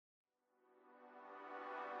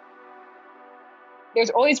there's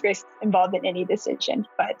always risks involved in any decision,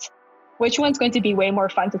 but which one's going to be way more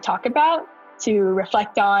fun to talk about, to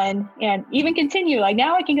reflect on, and even continue? Like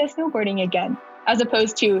now I can go snowboarding again, as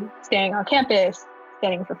opposed to staying on campus,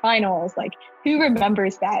 studying for finals. Like who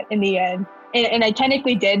remembers that in the end? And I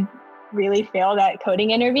technically did really fail that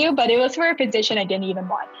coding interview, but it was for a position I didn't even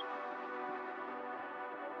want.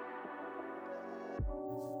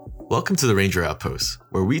 Welcome to the Ranger Outpost,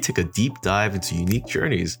 where we take a deep dive into unique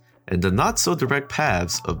journeys and the not so direct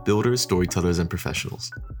paths of builders, storytellers, and professionals.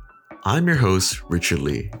 I'm your host, Richard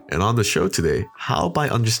Lee, and on the show today, how by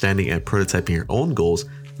understanding and prototyping your own goals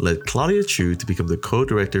led Claudia Chu to become the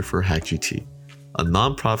co-director for HackGT, a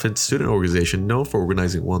nonprofit student organization known for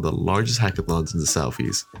organizing one of the largest hackathons in the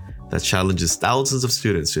Southeast that challenges thousands of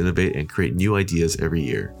students to innovate and create new ideas every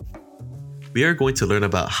year. We are going to learn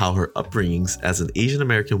about how her upbringings as an Asian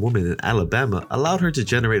American woman in Alabama allowed her to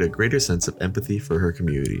generate a greater sense of empathy for her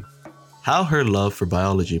community, how her love for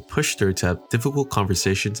biology pushed her to have difficult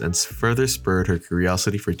conversations and further spurred her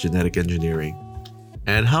curiosity for genetic engineering,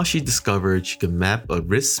 and how she discovered she could map a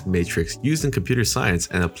risk matrix used in computer science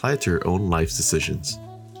and apply it to her own life's decisions.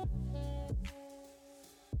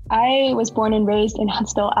 I was born and raised in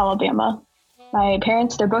Huntsville, Alabama. My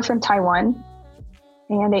parents, they're both from Taiwan,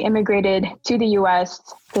 and they immigrated to the US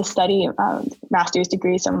to study master's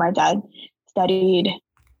degrees. So my dad studied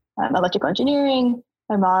electrical engineering.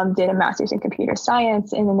 My mom did a master's in computer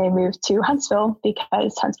science, and then they moved to Huntsville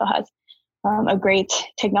because Huntsville has a great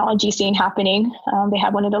technology scene happening. They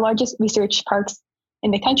have one of the largest research parks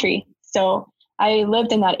in the country. So I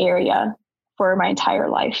lived in that area for my entire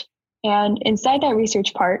life. And inside that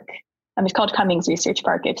research park, it's called Cummings Research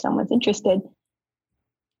Park if someone's interested,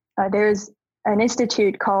 there's an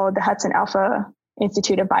institute called the Hudson Alpha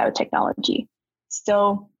Institute of Biotechnology.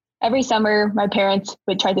 So every summer, my parents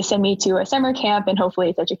would try to send me to a summer camp, and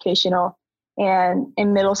hopefully it's educational. And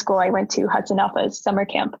in middle school, I went to Hudson Alpha's summer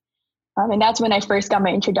camp. And that's when I first got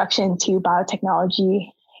my introduction to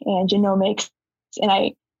biotechnology and genomics. And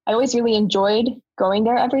I always really enjoyed going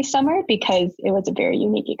there every summer because it was a very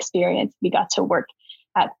unique experience. We got to work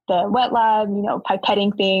at the wet lab,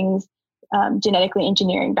 pipetting things, genetically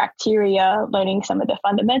engineering bacteria, learning some of the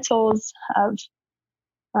fundamentals of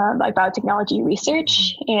like biotechnology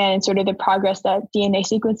research and sort of the progress that DNA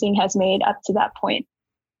sequencing has made up to that point.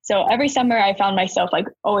 So every summer I found myself like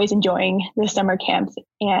always enjoying the summer camps,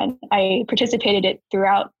 and I participated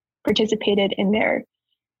in their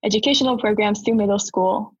educational programs through middle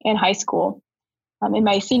school and high school. In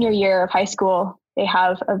my senior year of high school, they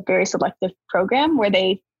have a very selective program where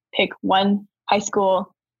they pick one high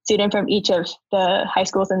school student from each of the high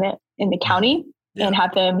schools in the county and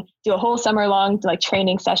have them do a whole summer long like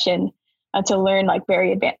training session to learn like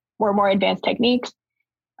very advanced or more advanced techniques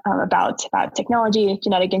about technology,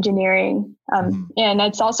 genetic engineering. And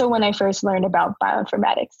that's also when I first learned about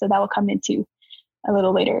bioinformatics. So that will come into a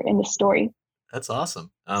little later in the story. That's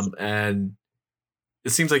awesome. And it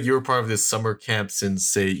seems like you were part of this summer camp since,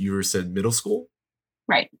 say, you said middle school?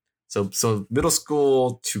 Right. So middle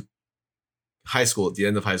school to high school, at the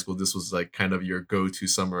end of high school, this was like kind of your go-to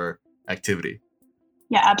summer activity.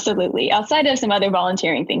 Yeah, absolutely. Outside of some other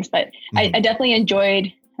volunteering things, but I definitely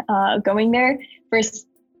enjoyed going there. First,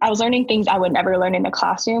 I was learning things I would never learn in the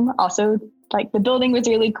classroom. Also, like the building was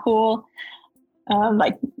really cool.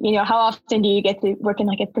 How often do you get to work in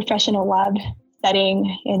like a professional lab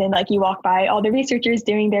setting, and then like you walk by all the researchers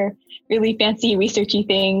doing their really fancy researchy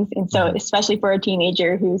things. And so especially for a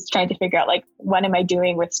teenager who's trying to figure out like, what am I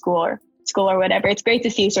doing with school or whatever, it's great to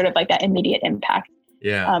see sort of like that immediate impact.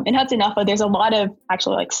 Yeah. In Hudson Alpha, there's a lot of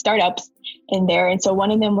actual like startups in there. And so one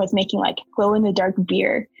of them was making like glow in the dark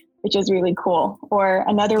beer, which was really cool. Or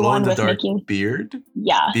another one was making beard.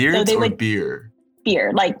 Yeah. Beards or beer?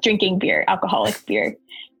 Beer, like drinking beer, alcoholic beer.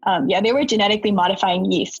 They were genetically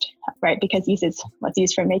modifying yeast, right? Because yeast is what's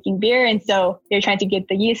used for making beer. And so they're trying to get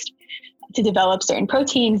the yeast to develop certain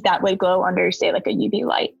proteins that would glow under, say, like a UV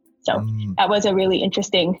light. So that was a really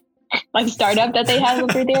interesting like startup that they have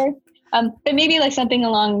over there. But maybe like something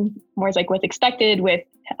along more like what's expected with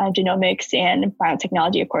genomics and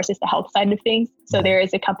biotechnology, of course, is the health side of things. So there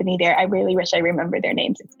is a company there. I really wish I remember their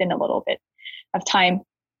names. It's been a little bit of time.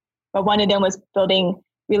 But one of them was building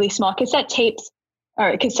really small cassette tape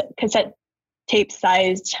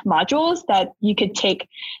sized modules that you could take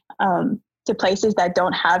to places that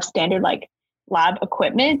don't have standard like lab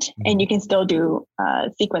equipment, and you can still do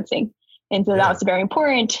sequencing. And so that was very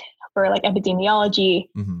important for like epidemiology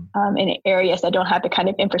in areas that don't have the kind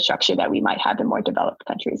of infrastructure that we might have in more developed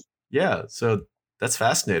countries. Yeah, so that's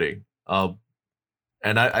fascinating.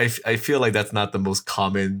 And I feel like that's not the most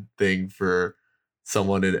common thing for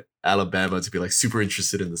someone in Alabama to be like super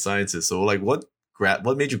interested in the sciences. So like what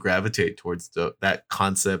made you gravitate towards that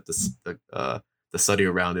concept, the study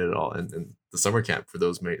around it all, and the summer camp for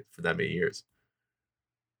that many years?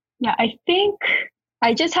 Yeah, I think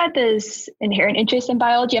I just had this inherent interest in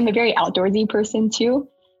biology. I'm a very outdoorsy person too.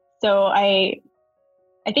 So I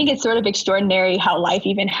think it's sort of extraordinary how life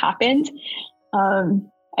even happened.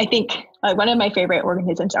 I think one of my favorite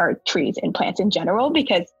organisms are trees and plants in general,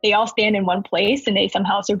 because they all stand in one place and they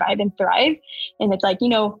somehow survive and thrive. And it's like,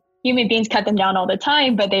 human beings cut them down all the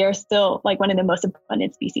time, but they are still like one of the most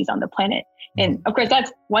abundant species on the planet. And of course,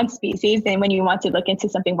 that's one species. And when you want to look into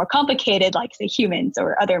something more complicated, like say humans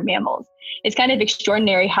or other mammals, it's kind of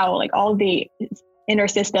extraordinary how like all the inner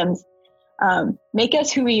systems make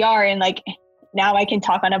us who we are. And like, now I can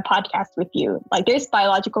talk on a podcast with you. Like there's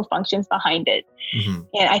biological functions behind it. Mm-hmm.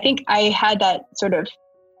 And I think I had that sort of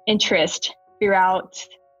interest throughout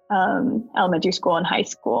elementary school and high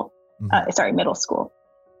school, middle school.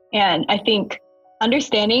 And I think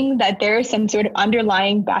understanding that there is some sort of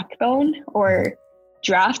underlying backbone or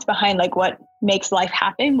draft behind like what makes life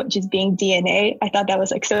happen, which is being DNA. I thought that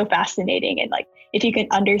was like so fascinating. And like, if you can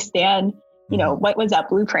understand, what was that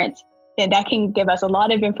blueprint, then that can give us a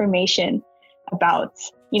lot of information about,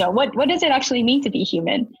 what does it actually mean to be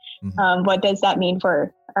human? Mm-hmm. What does that mean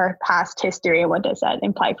for our past history? And what does that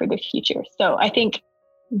imply for the future? So I think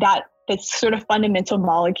that this sort of fundamental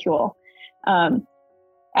molecule,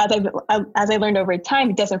 as I learned over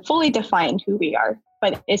time, it doesn't fully define who we are,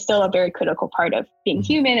 but it's still a very critical part of being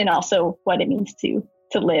human, and also what it means to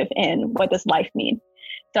live and what does life mean.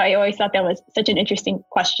 So I always thought that was such an interesting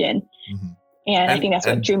question. Mm-hmm. And I think that's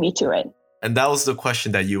what drew me to it. And that was the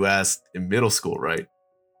question that you asked in middle school, right?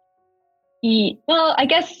 Well, I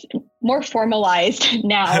guess more formalized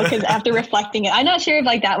now, because after reflecting it, I'm not sure if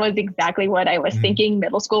like that was exactly what I was thinking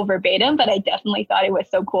middle school verbatim, but I definitely thought it was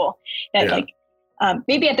so cool that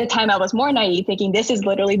maybe at the time I was more naive, thinking this is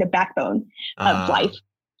literally the backbone of life.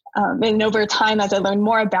 And over time, as I learned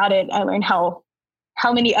more about it, I learned how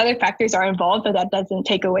many other factors are involved, but that doesn't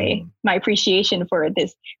take away my appreciation for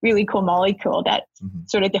this really cool molecule that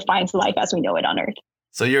sort of defines life as we know it on Earth.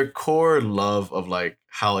 So your core love of like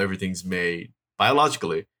how everything's made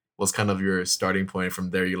biologically was kind of your starting point. From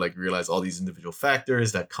there, you like realize all these individual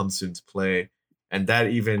factors that comes into play, and that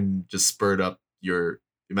even just spurred up your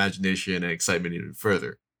imagination and excitement even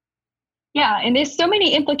further. Yeah, and there's so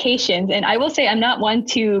many implications. And I will say I'm not one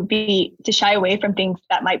to shy away from things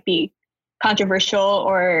that might be controversial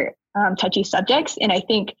or touchy subjects. And I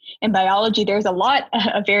think in biology, there's a lot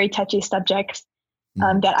of very touchy subjects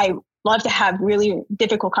that I love to have really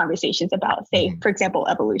difficult conversations about, say, for example,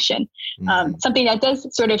 evolution. Something that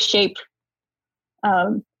does sort of shape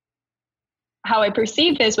how I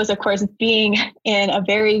perceive this was, of course, being in a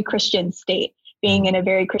very Christian state, being in a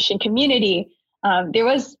very Christian community.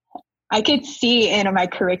 I could see in my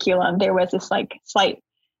curriculum, there was this like slight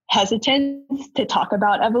hesitance to talk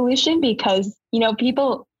about evolution because,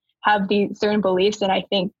 people have these certain beliefs. And I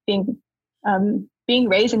think being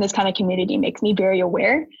raised in this kind of community makes me very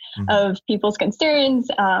aware of people's concerns.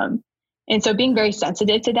 And so being very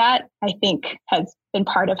sensitive to that, I think has been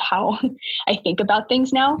part of how I think about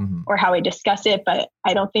things now or how I discuss it. But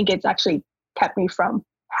I don't think it's actually kept me from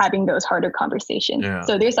having those harder conversations. Yeah.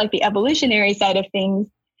 So there's like the evolutionary side of things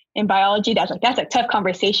in biology. That's a tough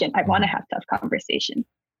conversation. I want to have tough conversations.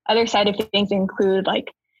 Other side of things include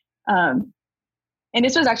like, and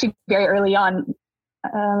this was actually very early on,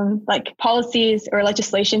 like policies or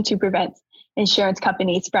legislation to prevent insurance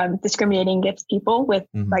companies from discriminating against people with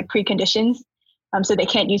like preconditions. So they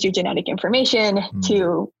can't use your genetic information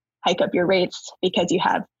to hike up your rates because you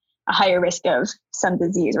have a higher risk of some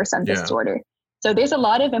disease or some disorder. So there's a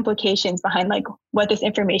lot of implications behind like what this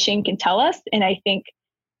information can tell us. And I think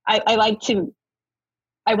I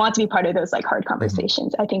want to be part of those like hard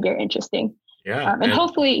conversations. I think they're interesting. Yeah. And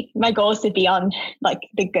hopefully my goal is to be on like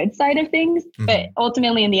the good side of things, but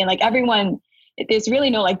ultimately in the end, like everyone, there's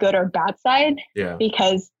really no like good or bad side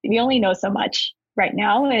because we only know so much right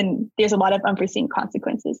now. And there's a lot of unforeseen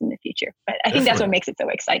consequences in the future, but I think that's what makes it so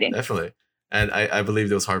exciting. Definitely. And I believe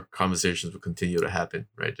those hard conversations will continue to happen,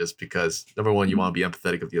 right? Just because number one, you want to be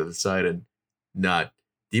empathetic of the other side and not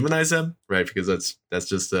demonize them, right? Because that's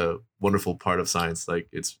just a wonderful part of science. Like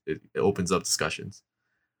it opens up discussions.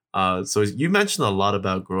 So you mentioned a lot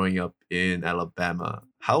about growing up in Alabama.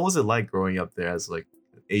 How was it like growing up there as like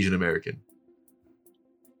Asian American?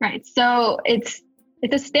 Right. So it's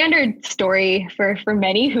a standard story for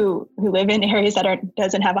many who live in areas that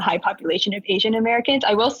doesn't have a high population of Asian Americans.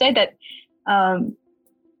 I will say that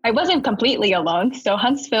I wasn't completely alone. So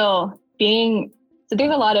Huntsville there's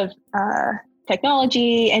a lot of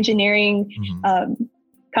technology, engineering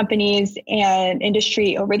companies and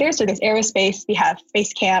industry over there. So there's aerospace, we have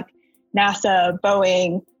Space Camp, NASA,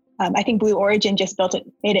 Boeing. I think Blue Origin just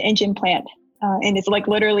made an engine plant, and it's like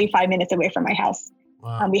literally 5 minutes away from my house.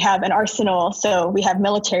 Wow. We have an arsenal, so we have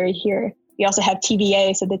military here. We also have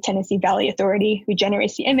TVA, so the Tennessee Valley Authority, who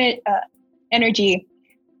generates the energy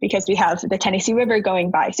because we have the Tennessee River going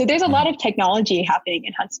by. So there's a lot of technology happening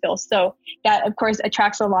in Huntsville. So that, of course,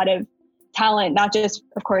 attracts a lot of talent, not just,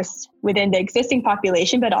 of course, within the existing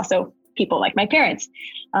population, but also people like my parents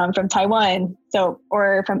from Taiwan,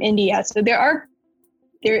 or from India. So there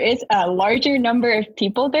is a larger number of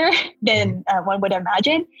people there than one would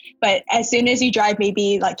imagine. But as soon as you drive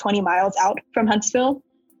maybe like 20 miles out from Huntsville,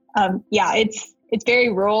 it's very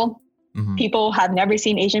rural. People have never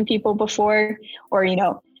seen Asian people before, or,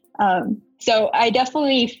 so I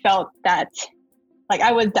definitely felt that like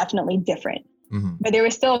I was definitely different. But there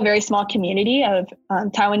was still a very small community of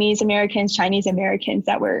Taiwanese Americans, Chinese Americans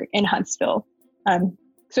that were in Huntsville,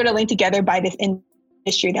 sort of linked together by this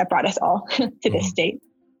industry that brought us all to this state.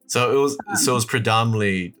 So it was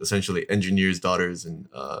predominantly essentially engineers' daughters and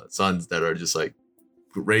sons that are just like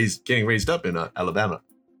getting raised up in Alabama.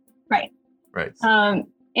 Right.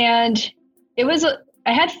 And it was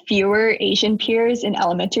I had fewer Asian peers in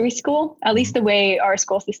elementary school, at least the way our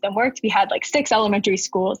school system worked. We had like 6 elementary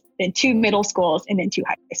schools, then 2 middle schools, and then 2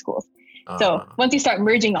 high schools. So once you start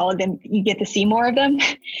merging all of them, you get to see more of them.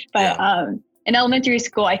 But in elementary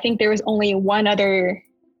school, I think there was only one other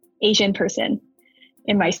Asian person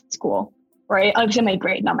in my school, or I was in my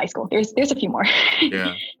grade, not my school. There's a few more. Yeah.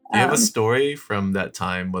 Do you have a story from that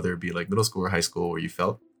time, whether it be like middle school or high school, where you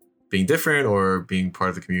felt being different or being part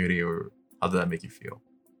of the community, or how did that make you feel?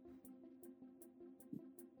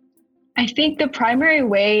 I think the primary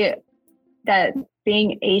way that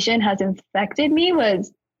being Asian has affected me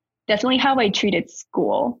was definitely how I treated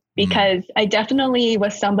school, because I definitely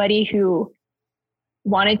was somebody who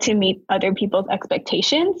wanted to meet other people's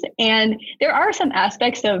expectations. And there are some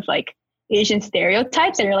aspects of like Asian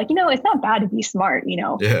stereotypes that are like, it's not bad to be smart,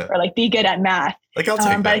 or like be good at math. Like I'll take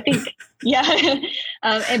that. But I think,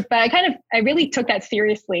 but I really took that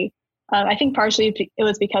seriously. I think partially it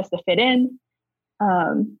was because to fit in,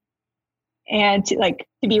 and to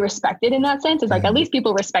be respected in that sense. It's like, at least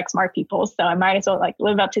people respect smart people. So I might as well like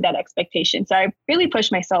live up to that expectation. So I really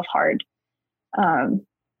pushed myself hard.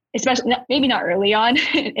 Especially maybe not early on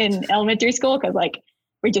in elementary school, because like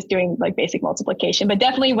we're just doing like basic multiplication, but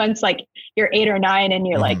definitely once like you're 8 or 9 and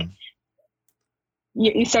you're like,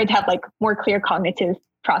 you start to have like more clear cognitive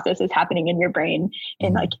processes happening in your brain,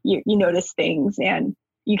 and like you notice things and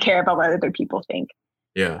you care about what other people think.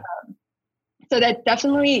 Yeah. So that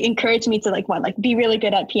definitely encouraged me to like be really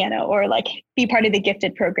good at piano, or like be part of the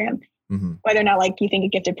gifted program. Whether or not like you think a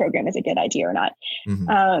gifted program is a good idea or not.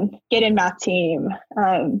 Get in math team,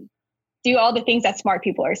 do all the things that smart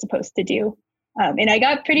people are supposed to do. And I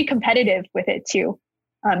got pretty competitive with it too,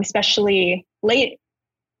 especially late.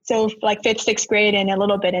 So like 5th, 6th grade and a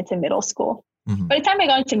little bit into middle school. By the time I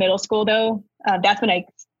got into middle school though, that's when I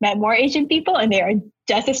met more Asian people, and they are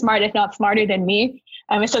just as smart, if not smarter than me.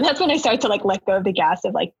 So that's when I started to like let go of the gas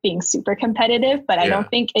of like being super competitive, but I don't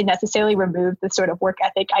think it necessarily removed the sort of work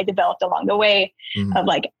ethic I developed along the way of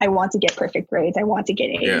like, I want to get perfect grades. I want to get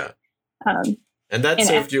A's. Yeah. And that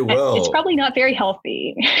served you well. It's probably not very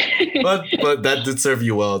healthy. but that did serve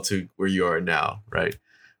you well to where you are now, right?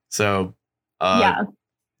 So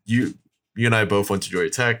you and I both went to Georgia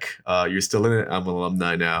Tech. You're still in it. I'm an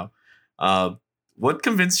alumni now. What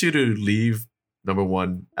convinced you to leave, number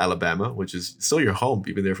one, Alabama, which is still your home?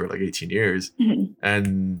 You've been there for like 18 years,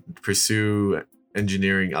 and pursue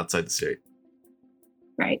engineering outside the state?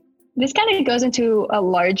 Right. This kind of goes into a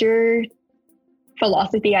larger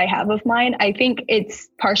philosophy I have of mine. I think it's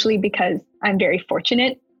partially because I'm very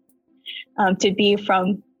fortunate to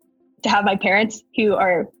have my parents who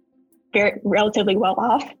are relatively well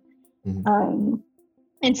off.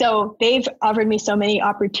 And so they've offered me so many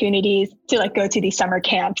opportunities to like go to these summer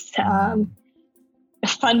camps,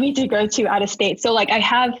 fund me to go to out of state. So like I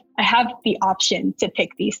have the option to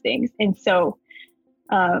pick these things. And so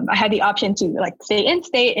I had the option to like stay in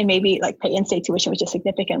state and maybe like pay in-state tuition, which is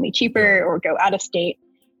significantly cheaper, or go out of state.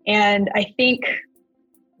 And I think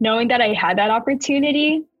knowing that I had that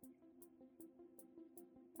opportunity,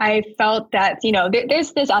 I felt that,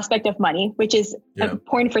 there's this aspect of money, which is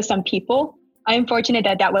important for some people. I'm fortunate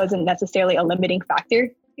that wasn't necessarily a limiting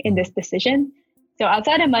factor in this decision. So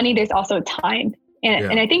outside of money, there's also time.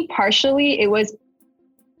 And I think partially it was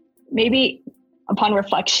maybe upon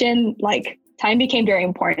reflection, like time became very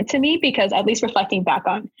important to me because at least reflecting back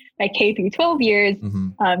on my K through 12 years,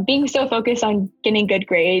 being so focused on getting good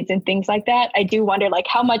grades and things like that, I do wonder like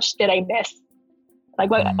how much did I miss? Like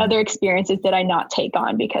what other experiences did I not take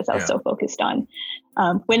on because I was so focused on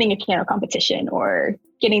winning a piano competition or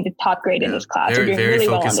getting the top grade in this class or doing very really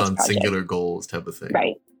well on focused this on project. singular goals type of thing.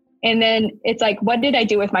 Right. And then it's like, what did I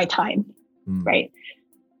do with my time? Right.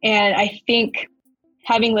 And I think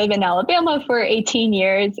having lived in Alabama for 18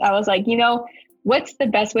 years, I was like, you know, what's the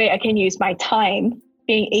best way I can use my time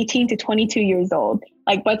being 18 to 22 years old?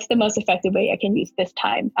 Like, what's the most effective way I can use this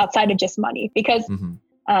time outside of just money? Because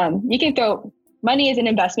you can throw money as an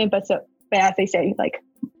investment, but as they say, like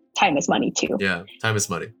time is money too. Yeah, time is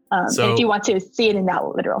money. So if you want to see it in that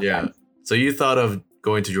literal sense. So you thought of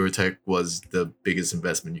going to Georgia Tech was the biggest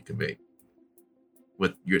investment you can make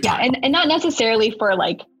with your time. Yeah, and not necessarily for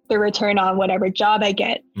like the return on whatever job I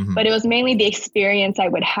get, but it was mainly the experience I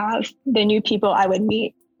would have, the new people I would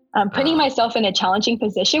meet, putting myself in a challenging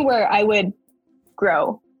position where I would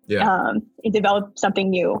grow, and develop something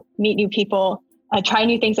new, meet new people, try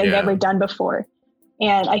new things I've never done before.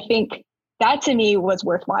 And I think that to me was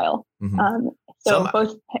worthwhile. So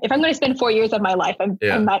both, if I'm going to spend 4 years of my life,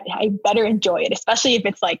 I better enjoy it, especially if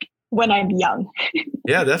it's like when I'm young.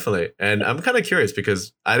 Yeah, definitely. And I'm kind of curious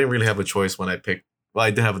because I didn't really have a choice when I picked. Well,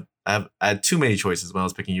 I had too many choices when I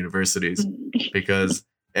was picking universities because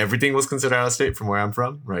everything was considered out of state from where I'm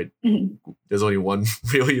from, right? There's only one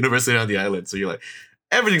real university on the island. So you're like,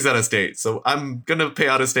 everything's out of state. So I'm going to pay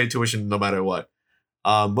out of state tuition no matter what.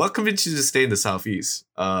 What convinced you to stay in the Southeast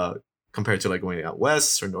compared to like going out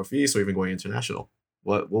west or Northeast or even going international?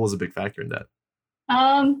 What was a big factor in that?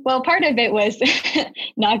 Well, part of it was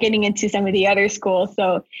not getting into some of the other schools.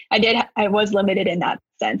 So I was limited in that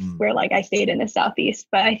sense where like I stayed in the Southeast,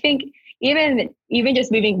 but I think even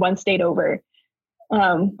just moving one state over,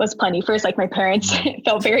 was plenty. First, like my parents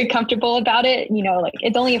felt very comfortable about it. You know, like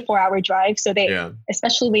it's only a 4-hour drive. So they,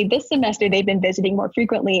 especially this semester, they've been visiting more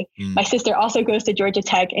frequently. My sister also goes to Georgia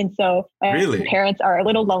Tech. And so my parents are a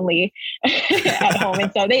little lonely at home.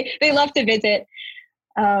 And so they love to visit.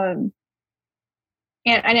 And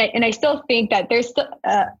I still think that there's still,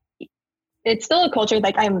 it's still a culture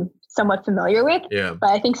like I'm somewhat familiar with, but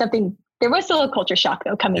I think there was still a culture shock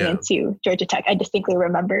though coming into Georgia Tech. I distinctly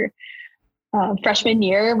remember freshman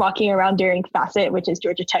year walking around during FACET, which is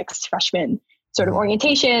Georgia Tech's freshman sort of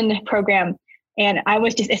orientation program. And I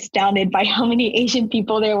was just astounded by how many Asian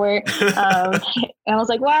people there were. And I was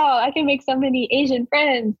like, wow, I can make so many Asian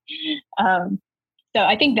friends. So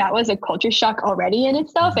I think that was a culture shock already in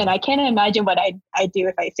itself. And I can't imagine what I'd do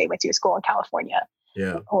if I say went to a school in California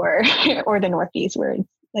or the Northeast, where it's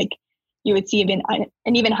like you would see an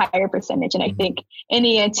even higher percentage. And I think in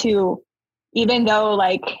the end too, even though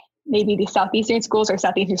like maybe the Southeastern schools or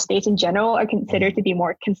Southeastern states in general are considered to be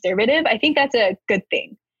more conservative, I think that's a good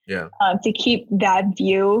thing. To keep that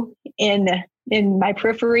view in my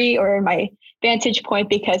periphery or in my vantage point,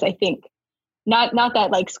 because I think not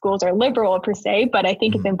that like schools are liberal per se, but I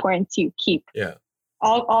think it's important to keep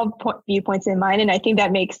all viewpoints in mind. And I think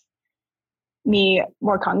that makes me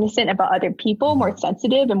more cognizant about other people, more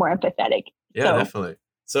sensitive and more empathetic. Yeah, definitely.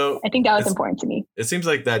 So I think that was important to me. It seems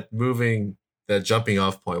like that jumping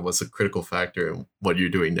off point was a critical factor in what you're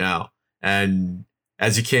doing now. And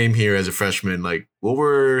as you came here as a freshman, like what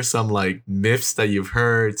were some like myths that you've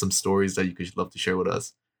heard, some stories that you could love to share with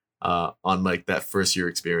us on like that first year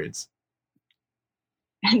experience?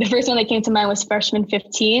 The first one that came to mind was freshman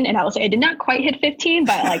 15. And I will say I did not quite hit 15,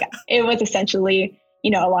 but like it was essentially,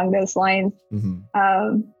 along those lines.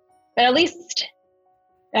 But at least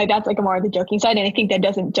that's like a more of the joking side. And I think that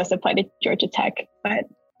doesn't just apply to Georgia Tech, but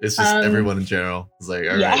it's just everyone in general. It's like,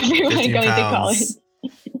 all right, everyone 15 going pounds to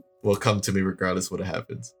college will come to me regardless what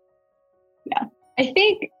happens. Yeah. I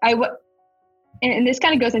think and this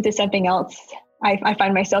kind of goes into something else I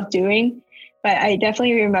find myself doing, but I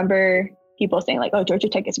definitely remember people saying like, oh, Georgia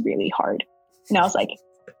Tech is really hard. And I was like,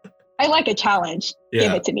 I like a challenge.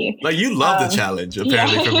 Give it to me. Like you love the challenge,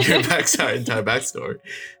 apparently, from your entire backstory.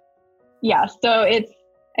 Yeah. So I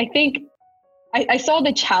think I saw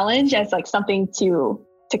the challenge as like something to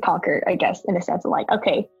conquer, I guess, in a sense of like,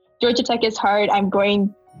 okay, Georgia Tech is hard. I'm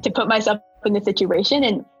going to put myself in the situation.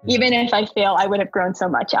 And even if I fail, I would have grown so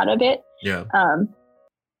much out of it. Yeah.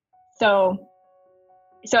 So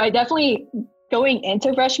I definitely, going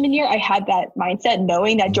into freshman year, I had that mindset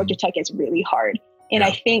knowing that Georgia Tech is really hard. And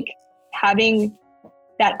I think having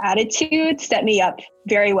that attitude set me up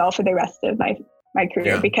very well for the rest of my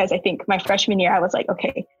career, because I think my freshman year, I was like,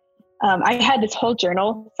 okay, I had this whole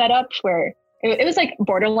journal set up where it was like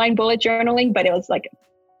borderline bullet journaling, but it was like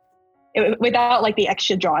without like the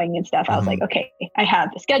extra drawing and stuff. I was like, okay, I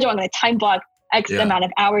have the schedule. I'm going to time block X amount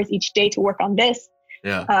of hours each day to work on this.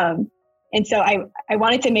 And so I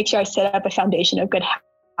wanted to make sure I set up a foundation of good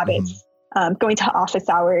habits, going to office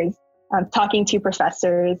hours, talking to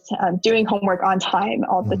professors, doing homework on time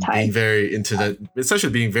all the time. Being very into that,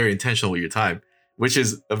 essentially being very intentional with your time, which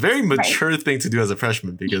is a very mature thing to do as a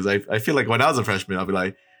freshman, because I feel like when I was a freshman, I'll be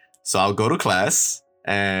like, so I'll go to class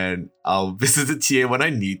and I'll visit the TA when I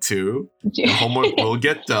need to. The homework will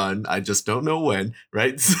get done. I just don't know when,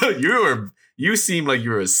 right? So you seem like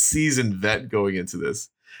you're a seasoned vet going into this.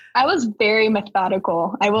 I was very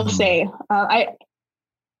methodical, I will say. And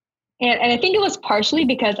I think it was partially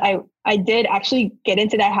because I did actually get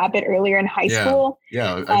into that habit earlier in high school.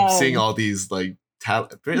 Yeah, I'm seeing all these like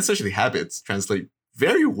essentially habits translate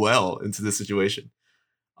very well into this situation.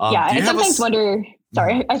 I sometimes wonder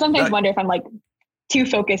if I'm like too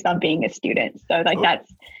focused on being a student. So like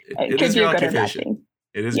it could be a good or bad thing.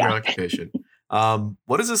 It is your occupation.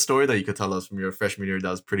 What is a story that you could tell us from your freshman year that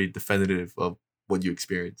was pretty definitive of what you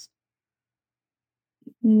experienced?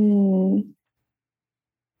 I'm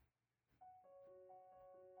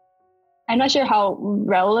not sure how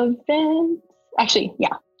relevant. Actually,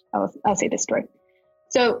 I'll say this story.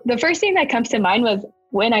 So the first thing that comes to mind was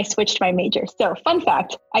when I switched my major. So fun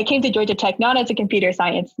fact, I came to Georgia Tech not as a computer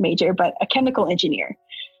science major, but a chemical engineer.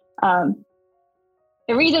 The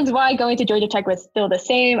reasons why going to Georgia Tech was still the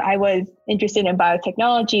same. I was interested in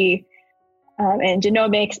biotechnology and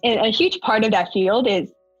genomics. And a huge part of that field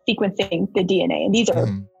is sequencing the DNA. And these are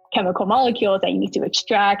chemical molecules that you need to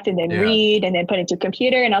extract and then read and then put into a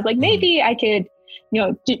computer. And I was like, maybe I could,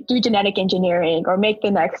 do genetic engineering or make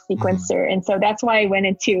the next sequencer. And so that's why I went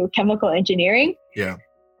into chemical engineering. Yeah.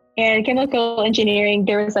 And chemical engineering,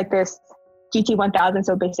 there was like this GT 1000,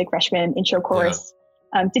 so basic freshman intro course,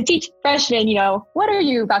 to teach freshmen, what are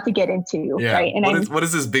you about to get into? Yeah. Right. And what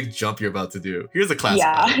is this big jump you're about to do? Here's a class.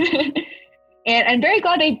 Yeah. And I'm very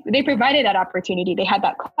glad they provided that opportunity. They had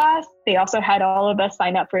that class. They also had all of us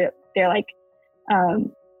sign up for their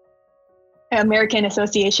American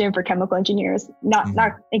Association for Chemical Engineers. Not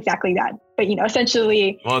exactly that, but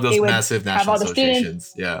essentially one of those massive national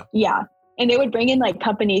associations. Yeah. And they would bring in like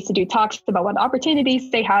companies to do talks about what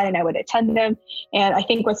opportunities they had, and I would attend them. And I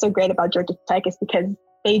think what's so great about Georgia Tech is because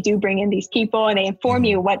they do bring in these people and they inform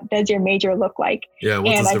you, what does your major look like? Yeah,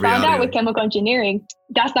 and I found out with chemical engineering,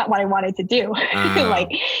 that's not what I wanted to do.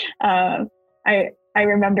 I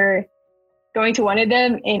remember going to one of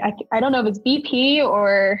them, and I don't know if it's BP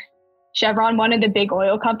or Chevron, one of the big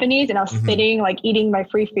oil companies, and I was sitting like eating my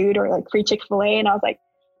free food or like free Chick-fil-A, and I was like,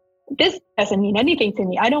 this doesn't mean anything to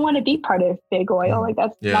me. I don't want to be part of big oil. Like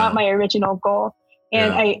that's not my original goal.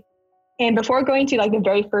 And and before going to like the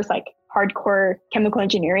very first like hardcore chemical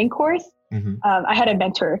engineering course, I had a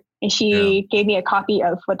mentor, and she gave me a copy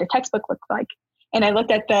of what the textbook looked like. And I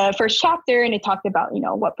looked at the first chapter, and it talked about,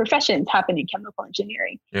 what professions happen in chemical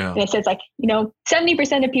engineering. Yeah. And it says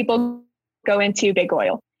 70% of people go into big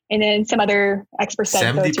oil, and then some other X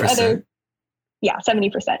percent go to other. Yeah,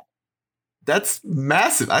 70%. That's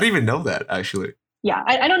massive. I didn't even know that, actually. Yeah,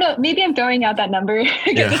 I don't know. Maybe I'm throwing out that number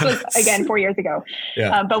because this was, again, 4 years ago.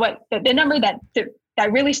 Yeah. But what the number that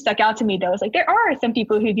really stuck out to me, though, is like there are some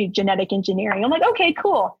people who do genetic engineering. I'm like, okay,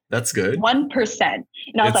 cool. That's good. 1%. And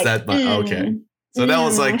I was okay. So that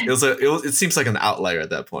was like, it seems like an outlier at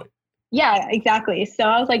that point. Yeah, exactly. So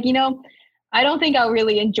I was like, I don't think I'll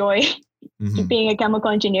really enjoy being a chemical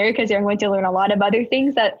engineer because they're going to learn a lot of other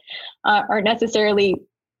things that aren't necessarily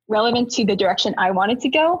relevant to the direction I wanted to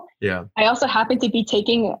go. Yeah. I also happened to be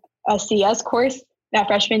taking a CS course that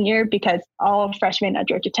freshman year because all freshmen at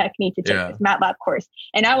Georgia Tech need to take this MATLAB course.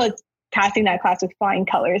 And I was passing that class with flying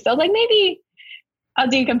colors. So I was like, maybe I'll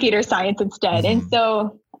do computer science instead. And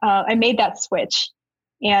so I made that switch.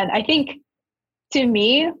 And I think to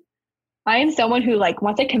me, I am someone who like,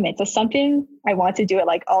 once I commit to something, I want to do it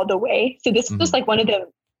like all the way. So this was like one of the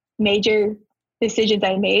major decisions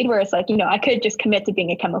I made where it's like, I could just commit to being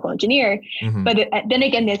a chemical engineer. But then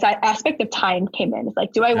again, this aspect of time came in. It's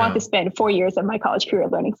like, do I want to spend 4 years of my college career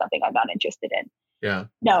learning something I'm not interested in? Yeah.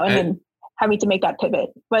 No. And then having to make that pivot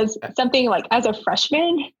was something like as a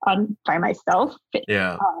freshman by myself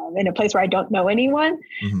in a place where I don't know anyone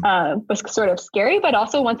was sort of scary. But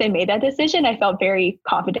also once I made that decision, I felt very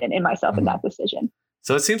confident in myself in that decision.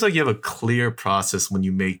 So it seems like you have a clear process when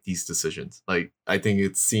you make these decisions. Like I think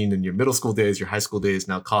it's seen in your middle school days, your high school days,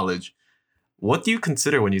 now college. What do you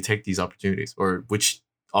consider when you take these opportunities, or which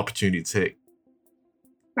opportunity to take?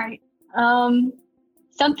 Right.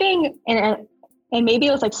 Something, and maybe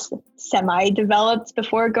it was like semi-developed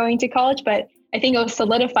before going to college, but I think it was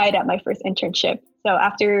solidified at my first internship. So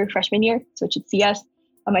after freshman year, switched to CS,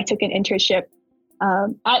 I took an internship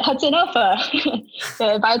at Hudson Alpha,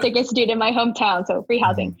 the biotech institute in my hometown, so free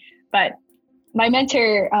housing. But my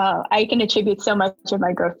mentor, I can attribute so much of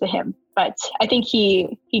my growth to him. But I think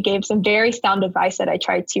he gave some very sound advice that I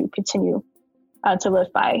tried to continue to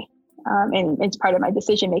live by. And it's part of my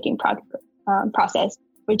decision-making process,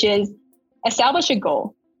 which is establish a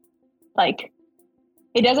goal. Like,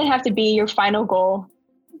 it doesn't have to be your final goal,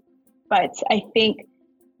 but I think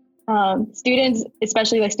students,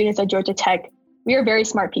 especially like students at Georgia Tech, we are very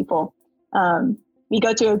smart people. We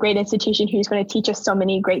go to a great institution who's going to teach us so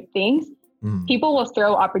many great things. People will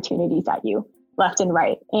throw opportunities at you left and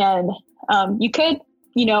right. And you could,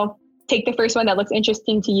 take the first one that looks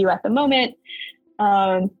interesting to you at the moment.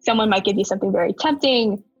 Someone might give you something very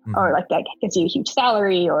tempting, or like that gives you a huge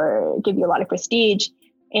salary or give you a lot of prestige.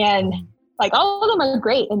 And like all of them are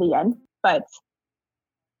great in the end, but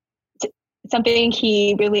something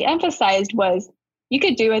he really emphasized was you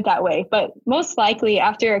could do it that way, but most likely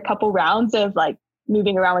after a couple rounds of like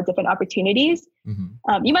moving around with different opportunities,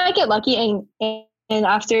 you might get lucky, and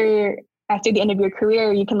after the end of your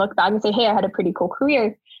career, you can look back and say, hey, I had a pretty cool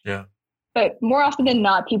career. Yeah. But more often than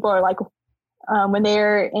not, people are like, when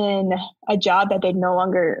they're in a job that they no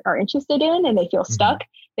longer are interested in and they feel stuck,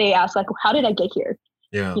 they ask like, how did I get here?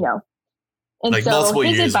 Yeah. And like so multiple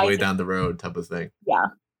his years advice, way down the road type of thing. Yeah.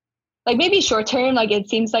 Like maybe short term, like it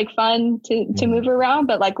seems like fun to move around,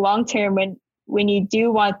 but like long term, when you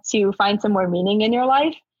do want to find some more meaning in your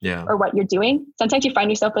life, or what you're doing, sometimes you find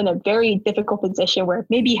yourself in a very difficult position where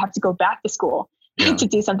maybe you have to go back to school to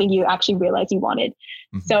do something you actually realize you wanted.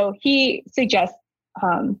 So he suggests,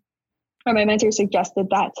 or my mentor suggested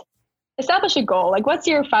that establish a goal. Like, what's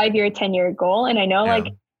your 5-year, 10-year goal? And I know like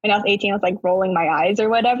when I was 18, I was like rolling my eyes or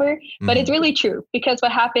whatever, but it's really true, because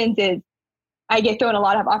what happens is I get thrown a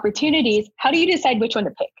lot of opportunities. How do you decide which one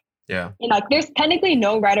to pick? Yeah. And like, there's technically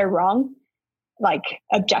no right or wrong, like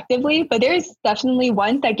objectively, but there's definitely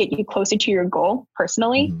ones that get you closer to your goal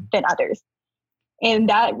personally than others. And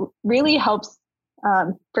that really helps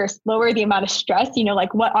first lower the amount of stress,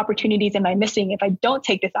 like what opportunities am I missing if I don't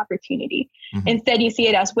take this opportunity? Instead, you see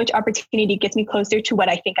it as which opportunity gets me closer to what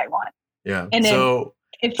I think I want. Yeah. And then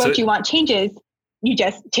if what you want changes, you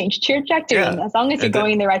just change trajectory. And as long as you're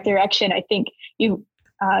going in the right direction, I think you'll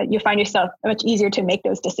find yourself much easier to make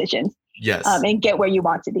those decisions. Yes. And get where you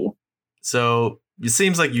want to be. So it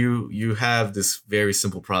seems like you have this very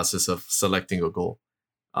simple process of selecting a goal.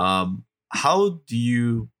 How do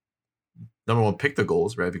you, number one, pick the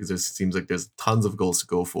goals, right? Because it seems like there's tons of goals to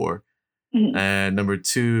go for. And number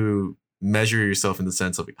two, measure yourself in the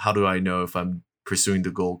sense of how do I know if I'm pursuing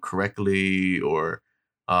the goal correctly, or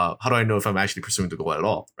how do I know if I'm actually pursuing the goal at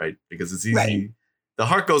all, right? Because it's easy. Right. The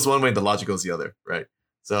heart goes one way and the logic goes the other, right?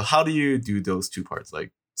 So how do you do those two parts?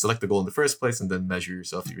 Like select the goal in the first place and then measure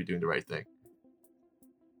yourself if you're doing the right thing.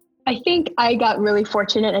 I think I got really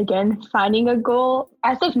fortunate again, finding a goal.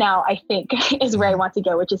 As of now, I think is where I want to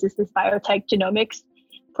go, which is this biotech genomics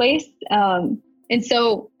place. And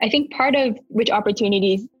so I think part of which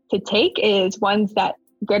opportunities to take is ones that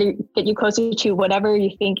get you closer to whatever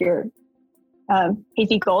you think your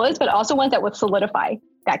hazy goal is, but also ones that would solidify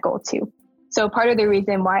that goal too. So part of the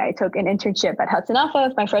reason why I took an internship at Hudson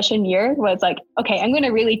Alpha my freshman year was like, okay, I'm going to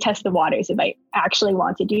really test the waters if I actually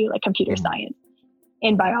want to do like computer science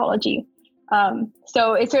and biology.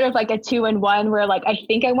 So it's sort of like a 2-in-1 where like, I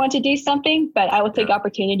think I want to do something, but I will take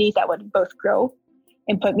opportunities that would both grow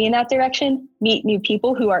and put me in that direction, meet new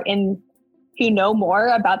people who know more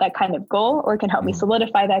about that kind of goal or can help me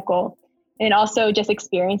solidify that goal. And also just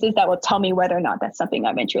experiences that will tell me whether or not that's something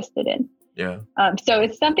I'm interested in. Yeah. So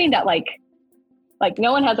it's something that like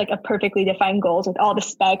no one has like a perfectly defined goals with all the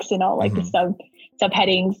specs and all like the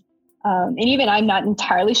subheadings. And even I'm not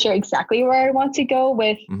entirely sure exactly where I want to go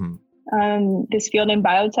with this field in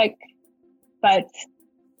biotech, but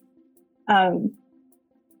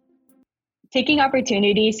taking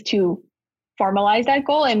opportunities to formalize that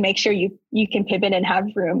goal and make sure you can pivot and have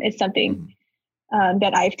room is something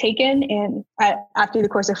that I've taken. And after the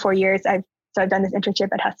course of 4 years, I've done this internship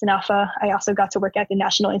at Hudson Alpha. I also got to work at the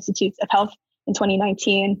National Institutes of Health in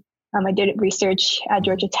 2019. I did research at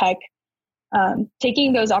Georgia Tech.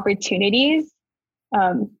 Taking those opportunities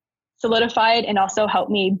solidified and also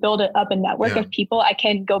helped me build up a network of people I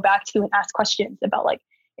can go back to and ask questions about like,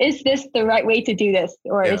 is this the right way to do this?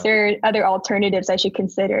 Or is there other alternatives I should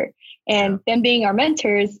consider? And them being our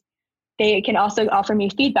mentors, they can also offer me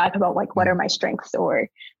feedback about like, what are my strengths or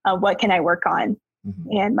what can I work on?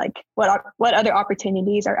 And like, what other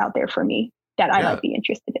opportunities are out there for me that I might be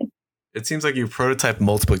interested in? it seems like you prototype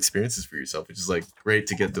multiple experiences for yourself, which is like great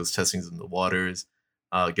to get those testings in the waters,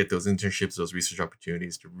 get those internships, those research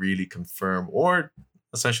opportunities to really confirm or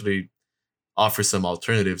essentially offer some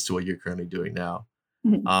alternatives to what you're currently doing now.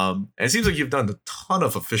 Mhm. And it seems like you've done a ton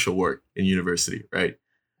of official work in university, right?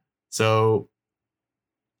 So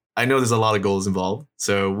I know there's a lot of goals involved.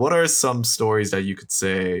 So what are some stories that you could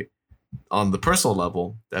say on the personal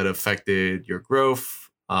level that affected your growth,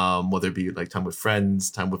 whether it be like time with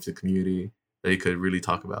friends, time with the community, that you could really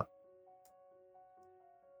talk about?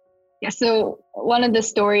 Yeah, so one of the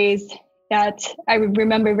stories that I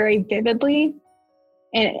remember very vividly,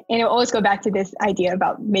 and it always go back to this idea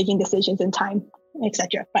about making decisions in time,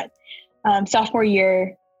 etc. But sophomore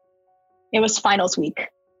year, it was finals week,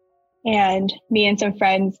 and me and some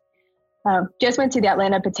friends just went to the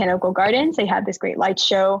Atlanta Botanical Gardens. They had this great light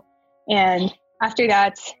show, and after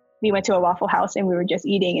that, we went to a Waffle House and we were just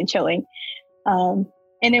eating and chilling. And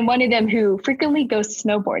then one of them, who frequently goes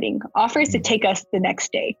snowboarding, offers to take us the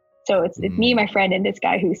next day. So it's me, my friend, and this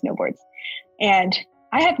guy who snowboards. And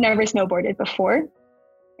I have never snowboarded before.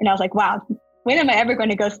 And I was like, wow, when am I ever going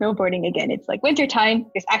to go snowboarding again? It's like wintertime.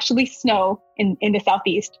 There's actually snow in the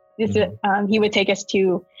Southeast. He would take us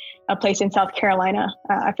to a place in South Carolina.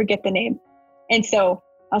 I forget the name. And so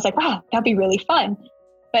I was like, wow, that'd be really fun.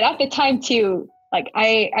 But at the time too, like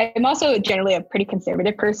I'm also generally a pretty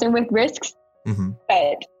conservative person with risks. Mm-hmm.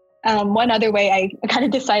 But one other way I kind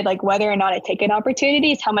of decide like whether or not I take an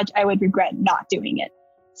opportunity is how much I would regret not doing it.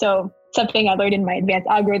 So something I learned in my advanced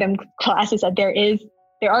algorithm class is that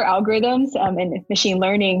there are algorithms in machine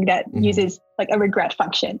learning that uses like a regret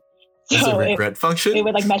function. So a regret function? It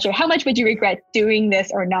would like measure how much would you regret doing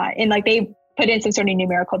this or not. And like they put in some sort of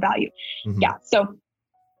numerical value. Mm-hmm. Yeah. So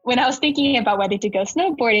when I was thinking about whether to go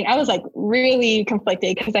snowboarding, I was like really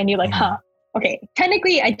conflicted because I knew like, okay,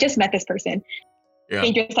 technically I just met this person. Yeah.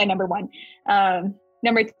 Dangerous side number one.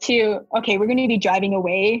 Number two, okay, we're going to be driving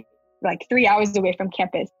away like 3 hours away from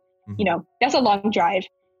campus. Mm-hmm. You know, that's a long drive.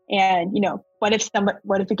 And, you know, what if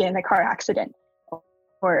we get in a car accident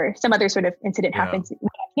or some other sort of incident happens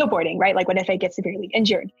snowboarding, right? Like what if I get severely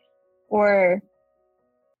injured or,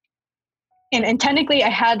 and technically I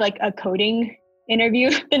had like a coding interview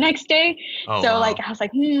the next day. Oh, so like, I was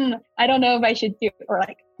like, I don't know if I should do, or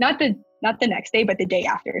like not the next day, but the day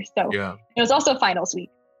after. So it was also finals week.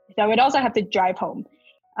 So I would also have to drive home.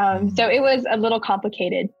 So it was a little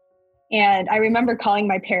complicated. And I remember calling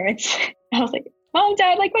my parents. I was like, Mom,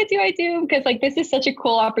 Dad, like, what do I do? Because like, this is such a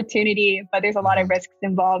cool opportunity, but there's a lot of risks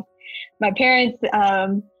involved. My parents,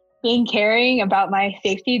 being caring about my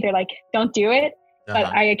safety, they're like, don't do it. But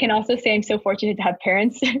I can also say I'm so fortunate to have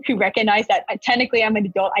parents who recognize that technically I'm an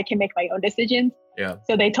adult. I can make my own decisions. Yeah.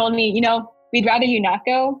 So they told me, you know, we'd rather you not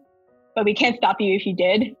go, but we can't stop you if you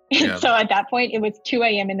did. Yeah. So at that point, it was 2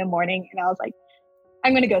 a.m. in the morning. And I was like,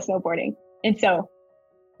 I'm going to go snowboarding. And so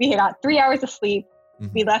we got 3 hours of sleep.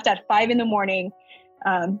 Mm-hmm. We left at 5 in the morning,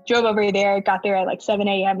 drove over there, got there at like 7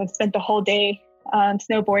 a.m. and spent the whole day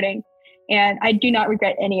snowboarding. And I do not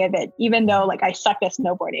regret any of it, even though like I sucked at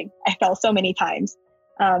snowboarding. I fell so many times.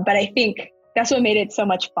 But I think that's what made it so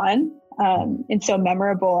much fun and so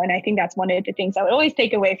memorable. And I think that's one of the things I would always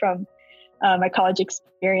take away from my college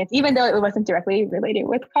experience, even though it wasn't directly related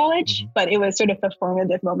with college, but it was sort of a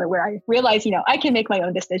formative moment where I realized, you know, I can make my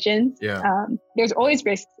own decisions. Yeah. There's always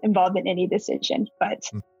risks involved in any decision, but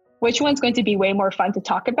which one's going to be way more fun to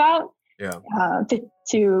talk about,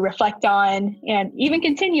 to reflect on, and even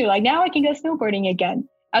continue. Like now I can go snowboarding again,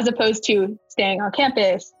 as opposed to staying on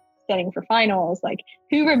campus, studying for finals. Like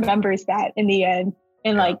who remembers that in the end?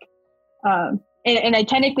 And like, and I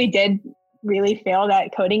technically did really fail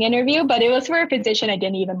that coding interview, but it was for a position I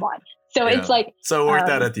didn't even want. So it's like, so it worked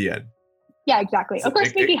out at the end. Yeah, exactly. So of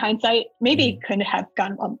course, maybe hindsight, maybe it couldn't have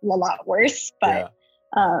gone a lot worse, but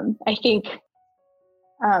I think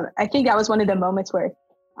that was one of the moments where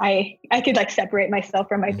I could like separate myself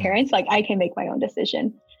from my parents. Like I can make my own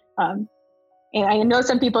decision. And I know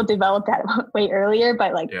some people develop that way earlier,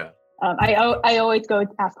 but like, I always go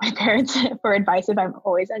ask my parents for advice if I'm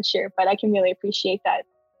always unsure, but I can really appreciate that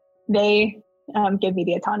they give me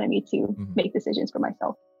the autonomy to make decisions for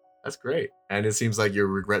myself. That's great. And it seems like your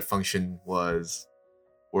regret function was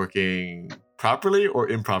working properly or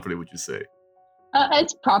improperly, would you say?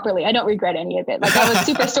 It's properly. I don't regret any of it. Like I was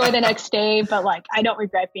super sore the next day, but like I don't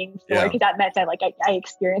regret being sore because that meant that like I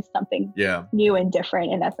experienced something new and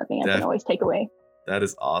different, and that's something I can always take away. That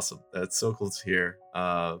is awesome. That's so cool to hear.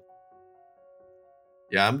 I'm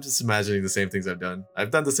just imagining the same things I've done.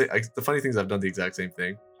 I've done the same. The funny thing is I've done the exact same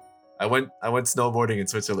thing. I went snowboarding in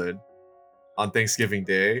Switzerland on Thanksgiving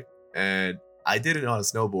Day, and I didn't know how to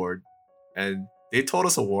snowboard. And they told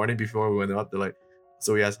us a warning before we went up. They're like,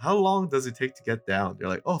 so we asked, how long does it take to get down? They're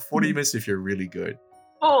like, oh, 40 minutes if you're really good.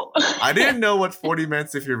 Oh. I didn't know what 40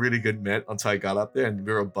 minutes if you're really good meant until I got up there and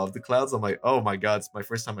we were above the clouds. I'm like, oh my God, it's my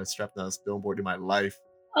first time I strapped down a snowboard in my life.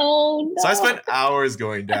 Oh no. So I spent hours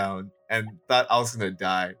going down and thought I was going to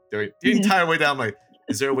die. The entire way down, I'm like,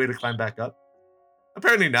 is there a way to climb back up?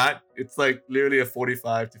 Apparently not. It's like literally a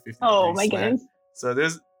 45 to 50 Oh degree my slant. goodness. So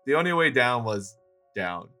the only way down was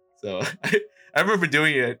down. So I remember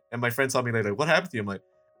doing it and my friend saw me later, what happened to you? I'm like,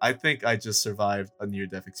 I think I just survived a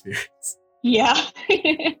near-death experience. Yeah.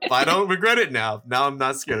 But I don't regret it now. Now I'm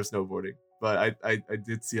not scared of snowboarding. But I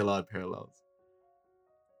did see a lot of parallels.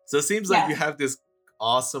 So it seems like you have this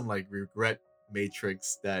awesome like regret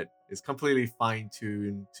matrix that is completely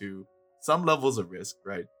fine-tuned to some levels of risk,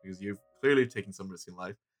 right? Because you've clearly taken some risk in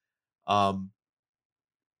life.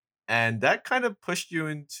 And that kind of pushed you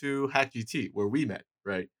into Hack GT, where we met,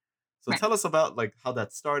 right? So tell us about like how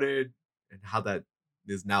that started and how that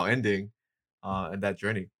is now ending, and that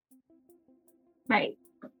journey. Right.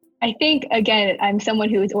 I think, again, I'm someone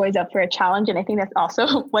who is always up for a challenge. And I think that's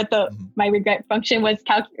also what my regret function was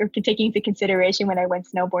taking into consideration when I went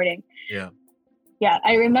snowboarding. Yeah. Yeah.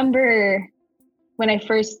 I remember when I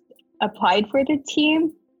first applied for the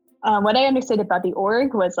team, what I understood about the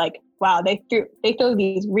org was like, wow, they throw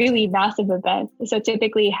these really massive events. So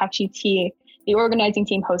typically Hack GT, the organizing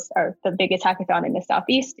team hosts the biggest hackathon in the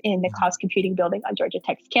Southeast in the Cloud Computing building on Georgia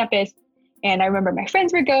Tech's campus. And I remember my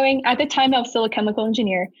friends were going. At the time, I was still a chemical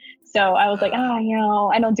engineer. So I was like,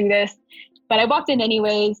 I don't do this. But I walked in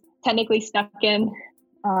anyways, technically snuck in.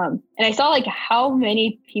 And I saw like how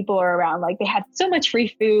many people are around. Like they had so much free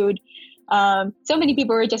food. So many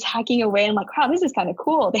people were just hacking away. I'm like, wow, this is kind of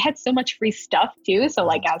cool. They had so much free stuff too. So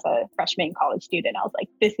like as a freshman college student, I was like,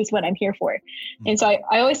 this is what I'm here for. And so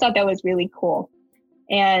I always thought that was really cool.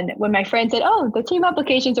 And when my friend said, oh, the team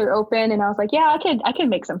applications are open. And I was like, yeah, I could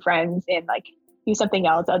make some friends and like do something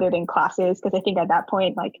else other than classes. Cause I think at that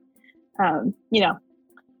point, like, I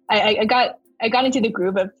got into the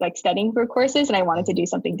groove of like studying for courses and I wanted to do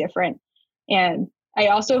something different. And I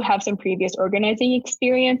also have some previous organizing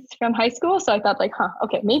experience from high school. So I thought like,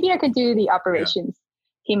 okay, maybe I could do the operations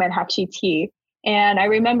team at Hack GT. And I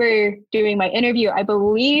remember doing my interview, I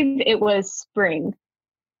believe it was spring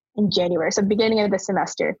in January, so beginning of the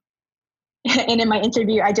semester. And in my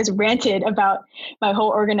interview, I just ranted about my whole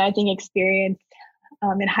organizing experience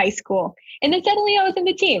in high school. And then suddenly I was in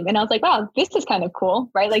the team and I was like, wow, this is kind of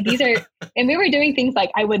cool, right? Like these are, and we were doing things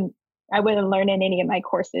like I wouldn't learn in any of my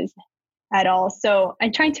courses at all. So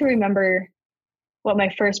I'm trying to remember what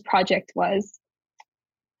my first project was.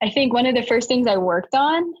 I think one of the first things I worked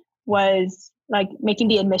on was like making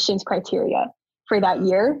the admissions criteria for that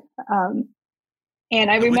year. And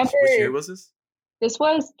I remember... Which year was this? This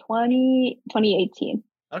was 2018.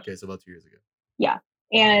 Okay, so about 2 years ago. Yeah.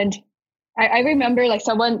 And I remember like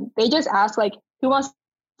they just asked like, who wants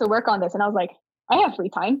to work on this? And I was like, I have free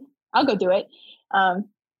time. I'll go do it.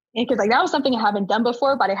 Because like that was something I haven't done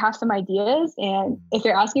before, but I have some ideas. And if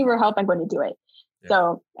they're asking for help, I'm going to do it. Yeah.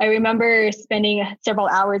 So I remember spending several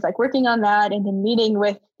hours like working on that and then meeting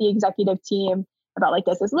with the executive team about like,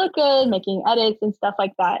 does this look good? Making edits and stuff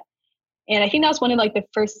like that. And I think that was one of like the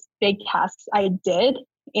first big tasks I did.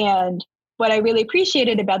 And what I really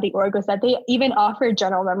appreciated about the org was that they even offered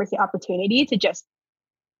general members the opportunity to just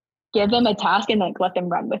give them a task and like let them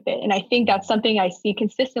run with it. And I think that's something I see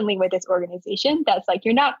consistently with this organization. That's like,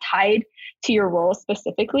 you're not tied to your role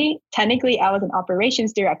specifically. Technically, I was an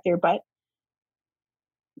operations director, but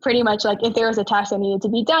pretty much like if there was a task that needed to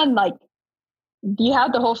be done, like you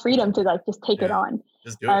have the whole freedom to like just take it on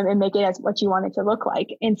and make it as what you want it to look like.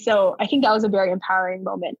 And so I think that was a very empowering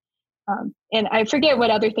moment. And I forget what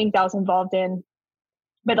other things I was involved in,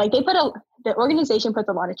 but like the organization puts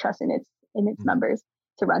a lot of trust in its members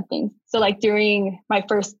to run things. So like during my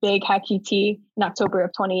first big Hack GT in October of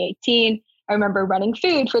 2018, I remember running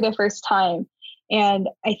food for the first time. And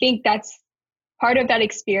I think that's part of that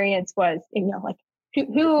experience was, like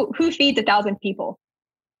who feeds 1,000 people?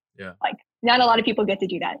 Yeah. Like not a lot of people get to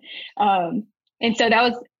do that. And so that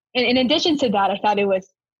was, in addition to that, I thought it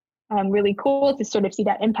was really cool to sort of see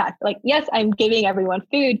that impact. Like, yes, I'm giving everyone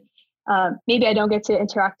food. Maybe I don't get to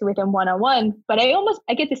interact with them one-on-one, but I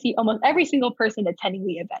get to see almost every single person attending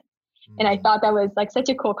the event. And I thought that was like such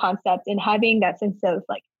a cool concept, and having that sense of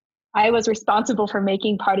like, I was responsible for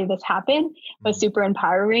making part of this happen was super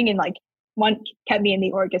empowering, and like one kept me in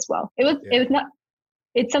the org as well.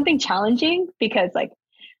 It's something challenging because like,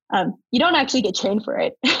 you don't actually get trained for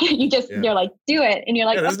it. You're like, do it. And you're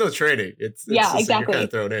like, there's no training. It's exactly. You're kind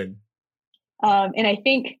of thrown in. And I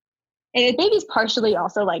think And it maybe is partially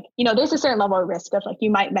also like, there's a certain level of risk of like,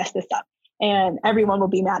 you might mess this up and everyone will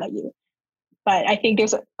be mad at you. But I think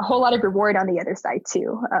there's a whole lot of reward on the other side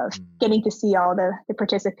too, of getting to see all the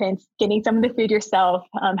participants, getting some of the food yourself,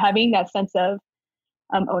 having that sense of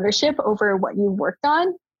ownership over what you worked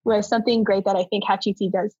on was something great that I think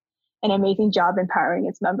HackGT does an amazing job empowering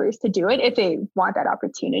its members to do it if they want that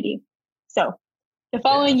opportunity. So the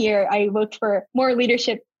following year, I looked for more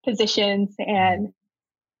leadership positions, and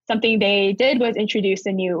something they did was introduce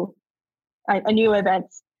a new event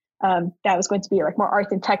that was going to be like more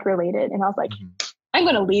arts and tech related. And I was like, I'm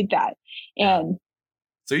going to lead that. And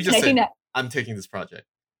so you just said, I'm taking this project.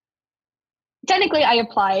 Technically, I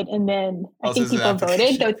applied, and then I think people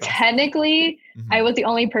voted. Though technically, I was the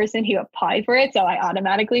only person who applied for it, so I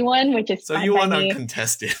automatically won, which is so you won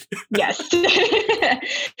uncontested. Yes,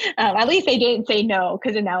 at least they didn't say no,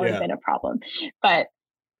 because then that would have been a problem. But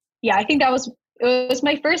yeah, I think it was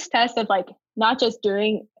my first test of like not just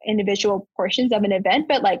doing individual portions of an event,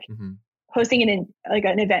 but like hosting an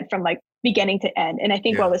event from like beginning to end. And I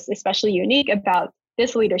think what was especially unique about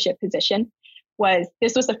this leadership position was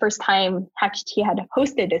this was the first time HackGT had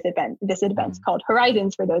hosted this event. This event's called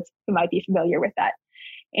Horizons, for those who might be familiar with that.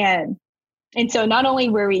 And so not only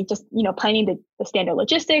were we just, planning the standard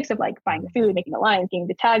logistics of like buying the food, making the lines, getting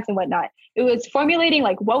the tags and whatnot, it was formulating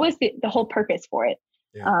like what was the whole purpose for it.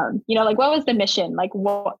 Like what was the mission? Like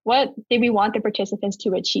what did we want the participants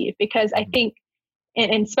to achieve? Because I think,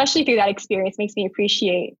 and especially through that experience, makes me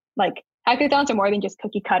appreciate like hackathons are more than just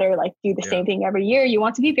cookie cutter, like do the same thing every year. You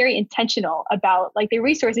want to be very intentional about like the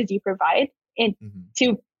resources you provide and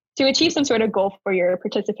to achieve some sort of goal for your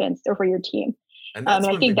participants or for your team. And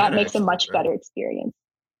I think that makes a much better experience.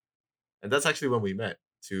 And that's actually when we met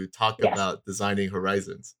to talk about designing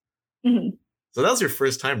Horizons. So that was your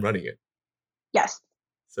first time running it. Yes.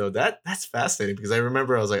 So that's fascinating, because I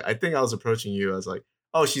remember I was like, I think I was approaching you. I was like,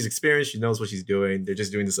 oh, she's experienced. She knows what she's doing. They're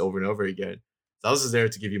just doing this over and over again. So I was just there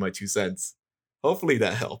to give you my 2 cents. Hopefully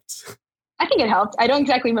that helped. I think it helped. I don't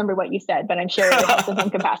exactly remember what you said, but I'm sure it helped in some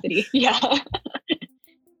capacity. Yeah.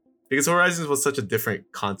 Because Horizons was such a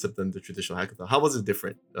different concept than the traditional hackathon. How was it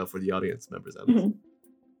different for the audience members?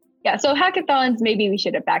 Yeah, so hackathons, maybe we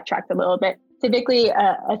should have backtracked a little bit. Typically,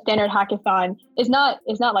 a standard hackathon is not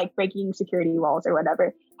like breaking security walls or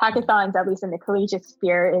whatever. Hackathons, at least in the collegiate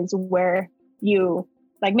sphere, is where you,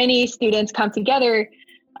 like many students, come together,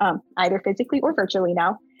 either physically or virtually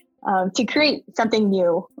now, to create something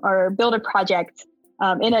new or build a project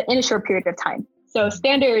in a short period of time. So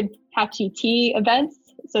standard HackGT events,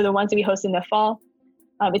 so the ones that we host in the fall,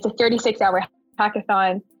 it's a 36-hour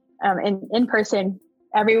hackathon, and in person,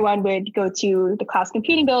 everyone would go to the class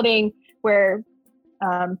computing building where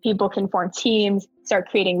people can form teams, start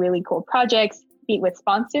creating really cool projects, meet with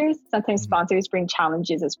sponsors. Sometimes sponsors bring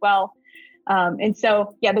challenges as well. And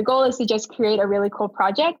so, the goal is to just create a really cool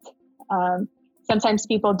project. Sometimes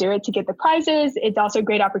people do it to get the prizes. It's also a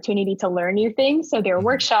great opportunity to learn new things. So there are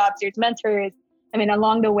workshops, there's mentors. I mean,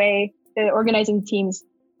 along the way, the organizing team's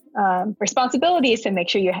responsibility is to make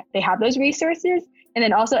sure they have those resources. And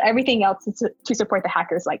then also everything else to support the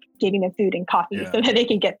hackers, like giving them food and coffee so that they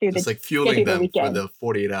can get through just like fueling them for the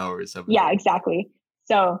 48 hours. Yeah, exactly.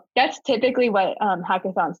 So that's typically what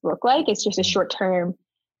hackathons look like. It's just a short-term,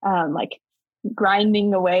 like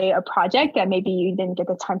grinding away a project that maybe you didn't get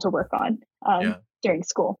the time to work on during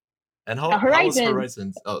school. And how was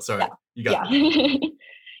Horizons? Oh, sorry. You got it.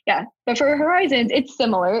 Yeah. But for Horizons, it's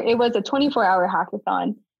similar. It was a 24-hour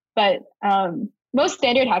hackathon, but most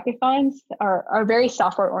standard hackathons are very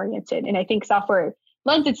software oriented. And I think software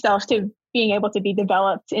lends itself to being able to be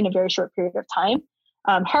developed in a very short period of time.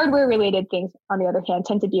 Hardware related things, on the other hand,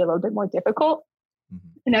 tend to be a little bit more difficult.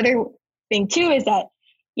 Another thing too is that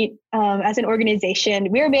as an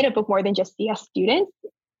organization, we are made up of more than just CS students.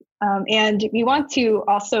 And we want to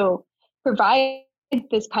also provide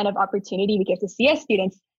this kind of opportunity we give to CS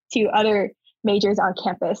students to other majors on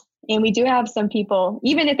campus. And we do have some people,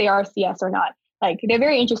 even if they are CS or not, like they're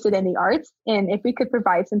very interested in the arts. And if we could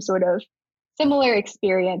provide some sort of similar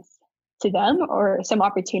experience to them or some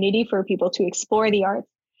opportunity for people to explore the arts,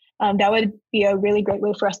 that would be a really great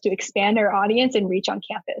way for us to expand our audience and reach on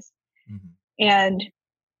campus. And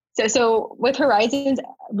so with Horizons,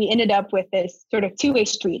 we ended up with this sort of two-way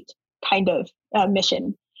street kind of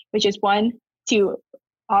mission, which is one, to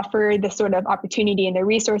offer the sort of opportunity and the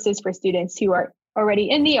resources for students who are already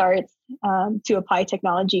in the arts to apply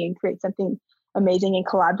technology and create something amazing and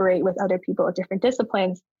collaborate with other people of different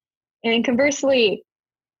disciplines. And conversely,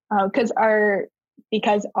 because our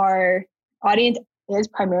audience is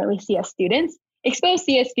primarily CS students, expose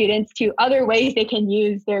CS students to other ways they can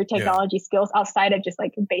use their technology skills outside of just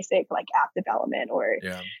like basic like app development or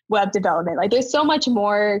web development. Like there's so much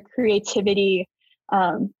more creativity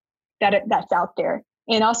that's out there,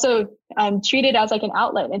 and also treat it as like an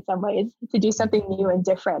outlet in some ways to do something new and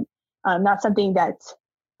different, not something that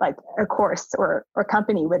like a course or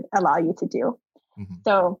company would allow you to do. Mm-hmm.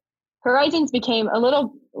 So Horizons became a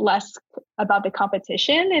little less about the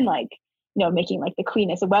competition and like, you know, making like the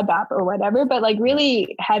cleanest web app or whatever, but like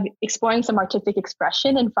really exploring some artistic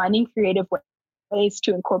expression and finding creative ways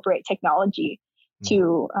to incorporate technology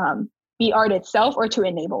to be art itself or to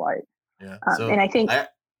enable art. Yeah. And I think I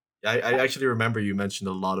actually remember you mentioned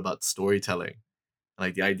a lot about storytelling,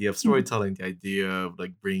 like the idea of storytelling, the idea of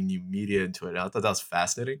like bringing new media into it. I thought that was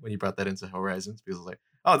fascinating when you brought that into Horizons, because I was like,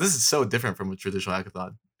 oh, this is so different from a traditional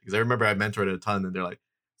hackathon. Because I remember I mentored a ton, and they're like,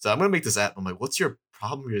 so I'm going to make this app. I'm like, what's your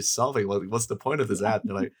problem you're solving? What's the point of this app?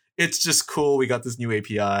 They're like, it's just cool. We got this new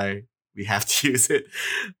API. We have to use it.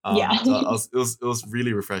 So it was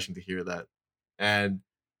really refreshing to hear that. And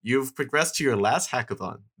you've progressed to your last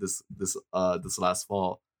hackathon this last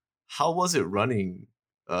fall. How was it running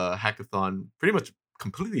a hackathon pretty much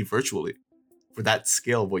completely virtually for that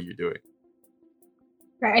scale of what you're doing?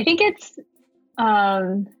 Right. I think it's,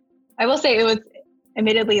 I will say it was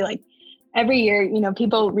admittedly like every year, you know,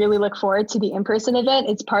 people really look forward to the in-person event.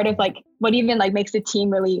 It's part of like what even like makes the team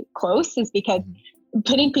really close, is because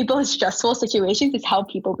putting people in stressful situations is how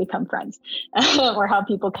people become friends or how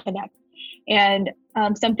people connect. And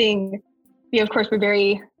something we, of course, were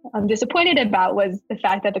very disappointed about was the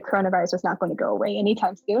fact that the coronavirus was not going to go away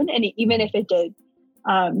anytime soon. And even if it did,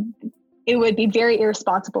 it would be very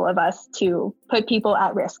irresponsible of us to put people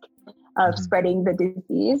at risk of spreading the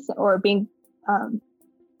disease or being,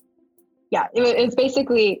 it's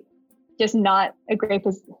basically just not a great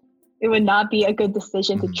position. It would not be a good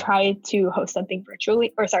decision to try to host something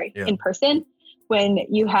virtually, in person, when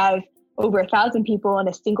you have over 1,000 people in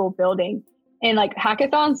a single building. And like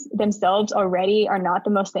hackathons themselves already are not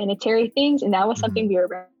the most sanitary things. And that was something we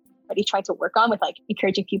were already trying to work on, with like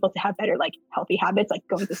encouraging people to have better, like healthy habits, like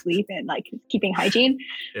going to sleep and like keeping hygiene.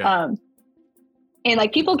 And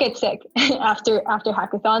like people get sick after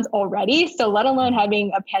hackathons already. So let alone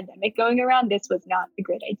having a pandemic going around, this was not a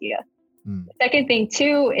great idea. The second thing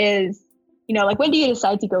too is, you know, like when do you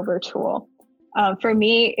decide to go virtual? For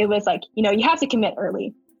me, it was like, you know, you have to commit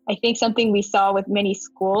early. I think something we saw with many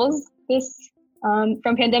schools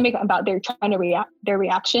from pandemic about their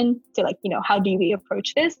reaction to like, you know, how do we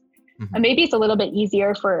approach this? And maybe it's a little bit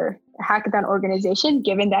easier for a hackathon organization,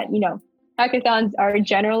 given that, you know, hackathons are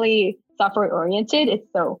generally software oriented.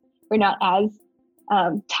 So we're not as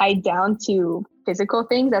tied down to physical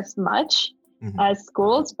things as much as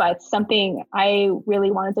schools. But something I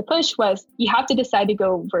really wanted to push was you have to decide to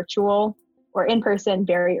go virtual or in person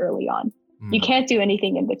very early on. You can't do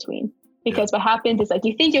anything in between, because what happens is like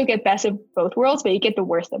you think you'll get best of both worlds, but you get the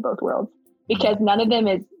worst of both worlds, because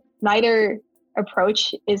neither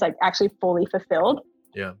approach is like actually fully fulfilled.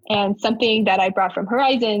 And something that I brought from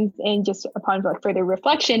Horizons, and just upon like further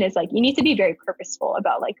reflection, is like you need to be very purposeful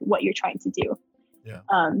about like what you're trying to do.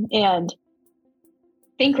 And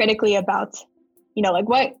think critically about, you know, like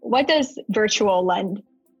what does virtual lend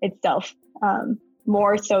itself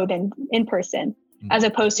more so than in person, as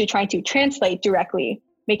opposed to trying to translate directly,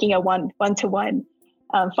 making a one-to-one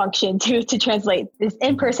function to translate this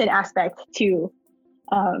in-person aspect to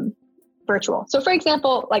virtual. So for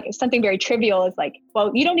example, like something very trivial is like,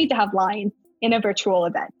 well, you don't need to have lines in a virtual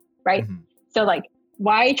event, right? So like,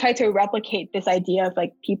 why try to replicate this idea of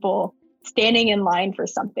like people standing in line for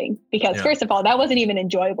something? Because first of all, that wasn't even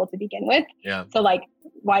enjoyable to begin with. So like,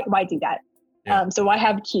 why do that? So why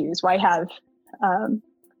have queues? Why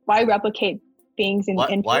replicate things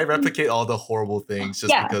why replicate all the horrible things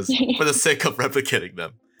just because for the sake of replicating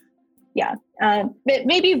them? But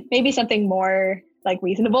maybe something more like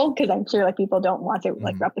reasonable, because I'm sure like people don't want to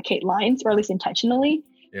like replicate lines, or at least intentionally.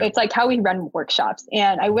 But it's like how we run workshops,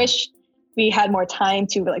 and I wish we had more time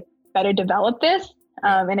to like better develop this.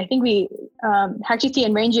 And I think we HackGT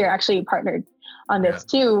and Rangier actually partnered on this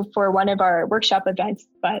too for one of our workshop events.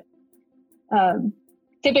 But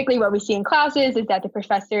typically what we see in classes is that the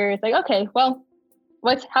professor is like, okay, well,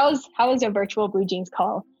 how is a virtual Blue Jeans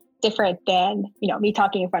call different than, you know, me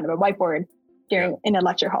talking in front of a whiteboard in a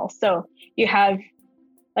lecture hall? So you have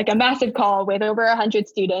like a massive call with over 100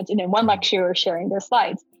 students, and then one lecturer sharing their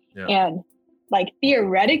slides. And like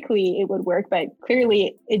theoretically it would work, but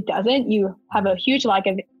clearly it doesn't. You have a huge lack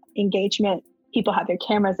of engagement. People have their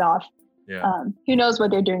cameras off. Who knows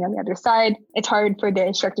what they're doing on the other side? It's hard for the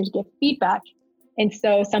instructor to give feedback. And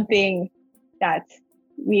so something that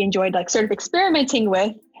we enjoyed like sort of experimenting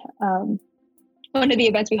with. One of the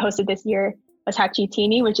events we hosted this year was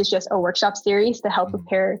Hack-Tini, which is just a workshop series to help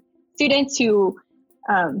prepare students who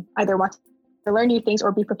either want to learn new things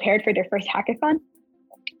or be prepared for their first hackathon.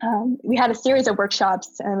 We had a series of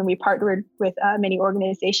workshops and we partnered with many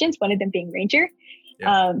organizations, one of them being Ranger,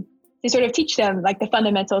 to sort of teach them like the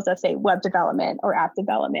fundamentals of, say, web development or app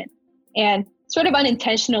development. And sort of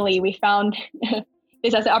unintentionally, we found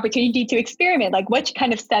this as an opportunity to experiment, like which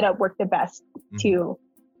kind of setup worked the best to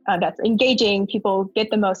that's engaging, people get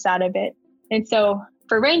the most out of it. And so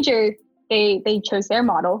for Ranger, they chose their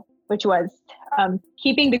model, which was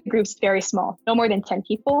keeping the groups very small, no more than 10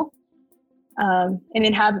 people, and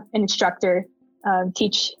then have an instructor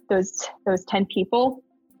teach those 10 people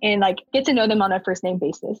and like get to know them on a first name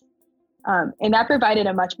basis. And that provided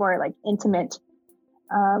a much more like intimate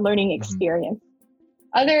learning experience.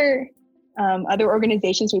 Other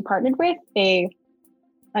organizations we partnered with, they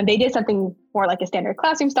did something more like a standard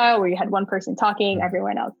classroom style where you had one person talking,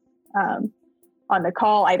 everyone else on the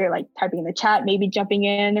call, either like typing in the chat, maybe jumping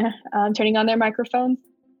in, turning on their microphones.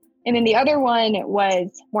 And then the other one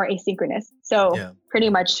was more asynchronous. So pretty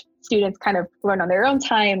much students kind of learn on their own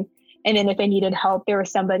time. And then if they needed help, there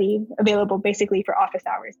was somebody available basically for office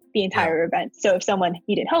hours, the entire event. So if someone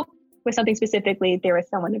needed help with something specifically, there was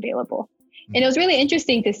someone available. And it was really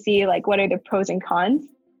interesting to see like what are the pros and cons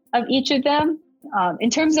of each of them in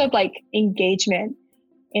terms of like engagement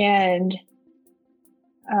and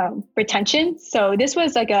retention. So this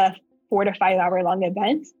was like a 4 to 5 hour long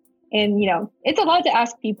event. And, you know, it's a lot to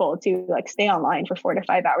ask people to like stay online for 4 to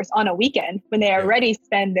 5 hours on a weekend when they already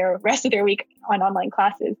spend the rest of their week on online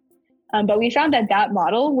classes. But we found that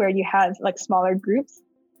model where you have like smaller groups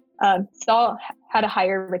still had a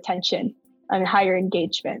higher retention and higher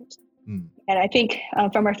engagement. And I think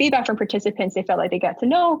from our feedback from participants, they felt like they got to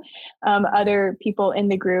know other people in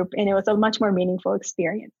the group, and it was a much more meaningful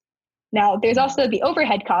experience. Now, there's also the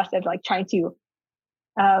overhead cost of like trying to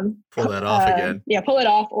pull that off again. Yeah, pull it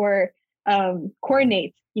off or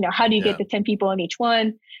coordinate. You know, how do you get the 10 people in each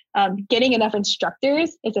one? Getting enough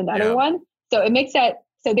instructors is another one. So it makes that.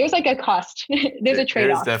 So there's like a cost. There's a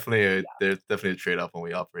trade-off. There's definitely a trade-off when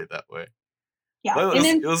we operate that way. Yeah, well,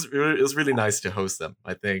 it was really nice to host them.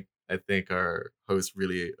 I think our hosts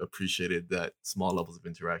really appreciated that small levels of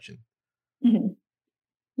interaction.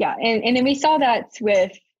 Yeah, and then we saw that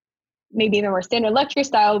with maybe the more standard lecture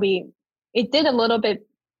style, it did a little bit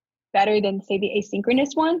better than say the asynchronous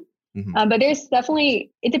one. But there's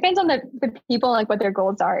definitely, it depends on the people, like what their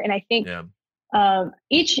goals are, and I think.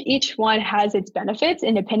 Each one has its benefits,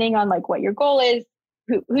 and depending on like what your goal is,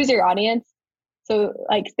 who's your audience. So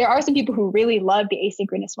like there are some people who really love the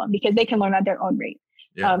asynchronous one because they can learn at their own rate.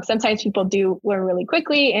 Sometimes people do learn really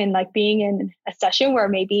quickly, and like being in a session where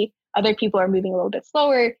maybe other people are moving a little bit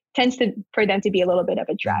slower tends for them to be a little bit of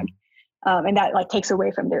a drag. And that like takes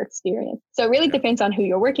away from their experience. So it really depends on who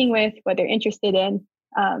you're working with, what they're interested in,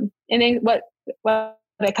 and then what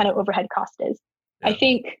the kind of overhead cost is. I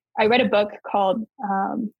think I read a book called,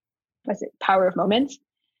 Power of Moments.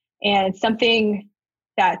 And something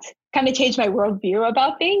that kind of changed my worldview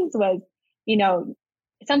about things was, you know,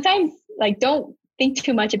 sometimes like don't think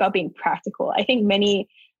too much about being practical. I think many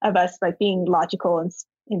of us like being logical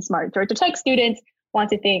and smart Georgia Tech students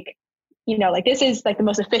want to think, you know, like this is like the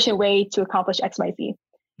most efficient way to accomplish X, Y, Z.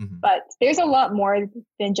 But there's a lot more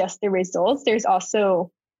than just the results. There's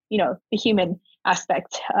also, you know, the human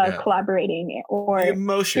aspect of collaborating or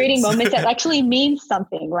creating moments that actually mean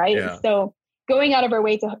something, right? So going out of our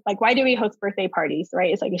way to like, why do we host birthday parties,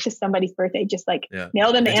 right? It's like, it's just somebody's birthday, just like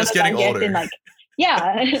nail them the Amazon gift and like,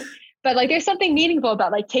 but like there's something meaningful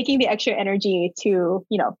about like taking the extra energy to,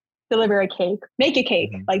 you know, deliver a cake, make a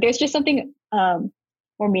cake. Like there's just something more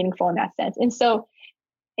meaningful in that sense. And so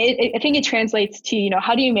I think it translates to, you know,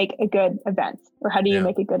 how do you make a good event or how do you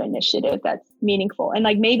make a good initiative that's meaningful? And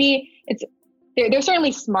like maybe it's, there's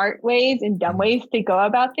certainly smart ways and dumb ways to go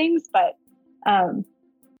about things, but I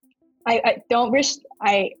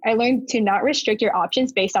learned to not restrict your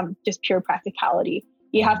options based on just pure practicality.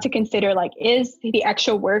 You have to consider like, is the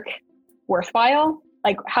extra work worthwhile?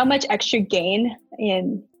 Like how much extra gain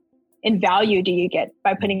in value do you get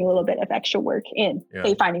by putting a little bit of extra work in,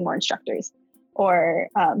 say finding more instructors or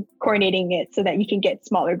coordinating it so that you can get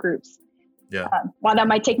smaller groups. While that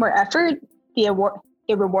might take more effort,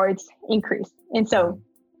 the rewards increase. And so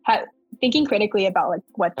thinking critically about like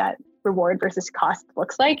what that reward versus cost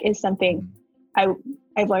looks like is something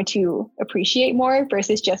I've learned to appreciate more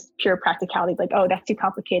versus just pure practicality. Like, oh, that's too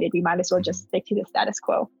complicated. We might as well just stick to the status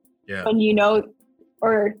quo. When you know,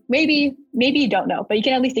 or maybe you don't know, but you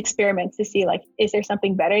can at least experiment to see like, is there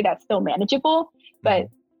something better that's still manageable but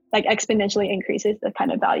like exponentially increases the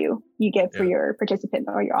kind of value you get for your participant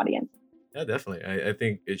or your audience. Yeah, definitely. I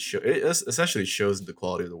think it essentially shows the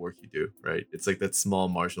quality of the work you do, right? It's like that small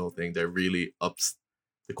marginal thing that really ups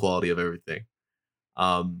the quality of everything.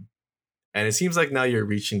 Um, and it seems like now you're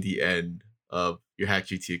reaching the end of your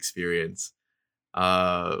HackGT experience.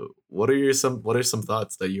 What are some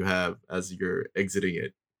thoughts that you have as you're exiting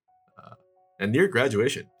it, and near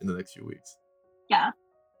graduation in the next few weeks? Yeah,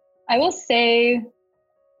 I will say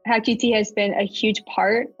HackGT has been a huge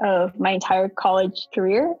part of my entire college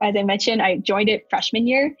career. As I mentioned, I joined it freshman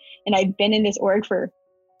year, and I've been in this org for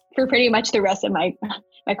pretty much the rest of my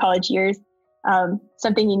college years.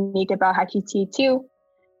 Something unique about HackGT too,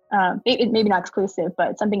 maybe not exclusive,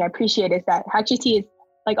 but something I appreciate is that HackGT is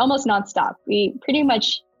like almost nonstop. We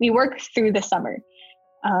work through the summer.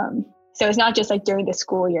 So it's not just like during the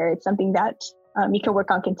school year. It's something that you can work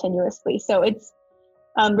on continuously. So it's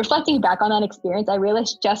reflecting back on that experience, I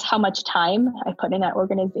realized just how much time I put in that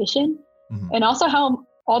organization, and also how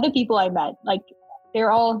all the people I met, like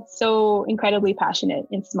they're all so incredibly passionate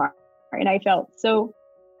and smart. And I felt so,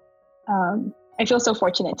 I feel so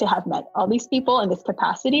fortunate to have met all these people in this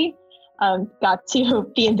capacity. Got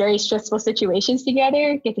to be in very stressful situations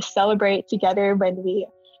together, get to celebrate together when we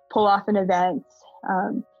pull off an event.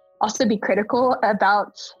 Also be critical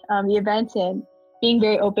about the event and being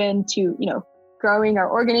very open to, growing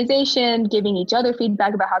our organization, giving each other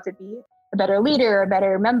feedback about how to be a better leader, a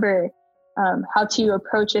better member, how to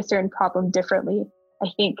approach a certain problem differently. I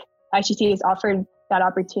think HGT has offered that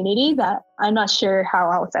opportunity that I'm not sure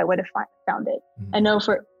how else I would have found it. I know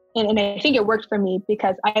and I think it worked for me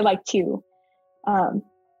because I like to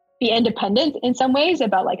be independent in some ways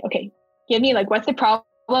about like, okay, give me like, what's the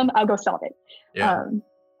problem? I'll go solve it. Yeah.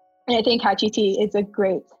 And I think HackGT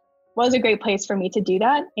was a great place for me to do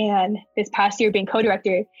that. And this past year being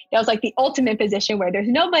co-director, that was like the ultimate position where there's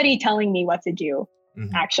nobody telling me what to do.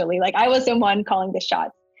 Actually, like I was the one calling the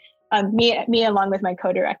shots, me along with my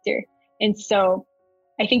co-director. And so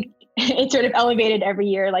I think it sort of elevated every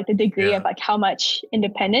year, like the degree of like how much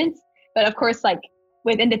independence, but of course, like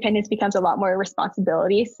with independence becomes a lot more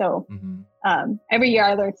responsibility. So every year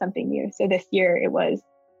I learned something new. So this year it was,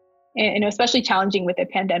 and especially challenging with the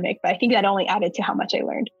pandemic, but I think that only added to how much I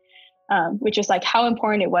learned, which is like how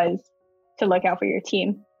important it was to look out for your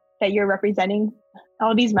team, that you're representing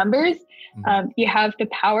all these members. You have the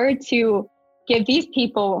power to give these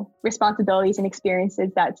people responsibilities and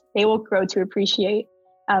experiences that they will grow to appreciate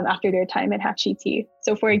after their time at HackGT.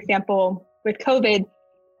 So for example, with COVID,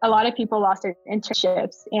 a lot of people lost their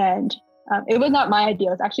internships, and it was not my idea.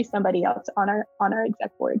 It was actually somebody else on our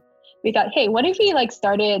exec board. We thought, hey, what if we like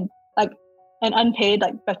started like an unpaid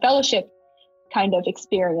like a fellowship kind of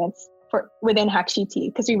experience within HackGT,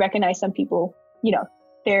 because we recognize some people,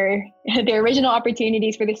 their original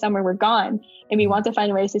opportunities for the summer were gone, and we want to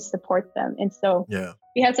find ways to support them. And so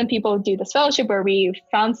we had some people do this fellowship where we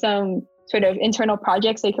found some sort of internal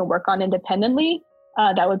projects they can work on independently.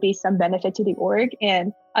 That would be some benefit to the org.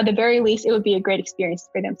 And at the very least, it would be a great experience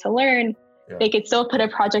for them to learn. They could still put a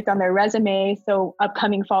project on their resume. So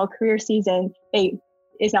upcoming fall career season,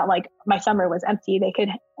 it's not like my summer was empty. They could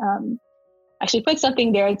actually put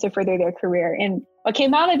something there to further their career. And what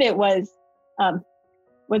came out of it was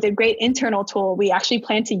a great internal tool we actually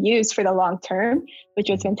plan to use for the long term, which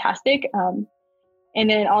was fantastic. And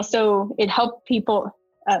then also it helped people,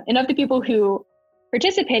 and of the people who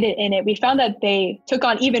participated in it, we found that they took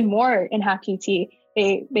on even more in HackGT.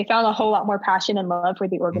 They found a whole lot more passion and love for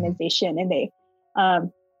the organization, and they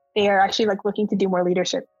are actually like looking to do more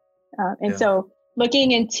leadership. So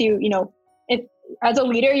looking into, as a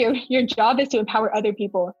leader, your job is to empower other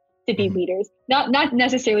people to be leaders, not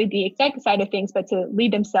necessarily the exec side of things, but to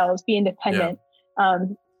lead themselves, be independent,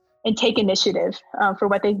 and take initiative for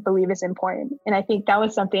what they believe is important. And I think that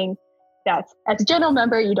was something that as a general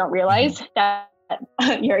member, you don't realize that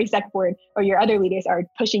your exec board or your other leaders are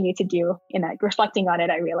pushing you to do. And reflecting on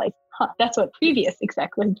it, I realized, that's what previous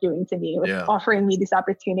exec was doing to me, was offering me these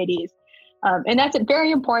opportunities. And that's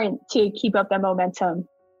very important to keep up that momentum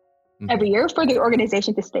every year for the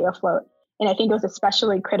organization to stay afloat. And I think it was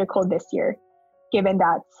especially critical this year, given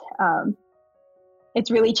that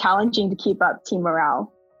it's really challenging to keep up team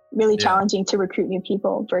morale, really challenging to recruit new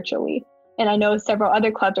people virtually. And I know several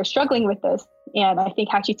other clubs are struggling with this. And I think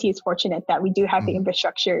HackGT is fortunate that we do have the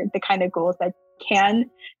infrastructure, the kind of goals that can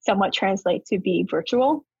somewhat translate to be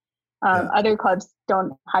virtual. Other clubs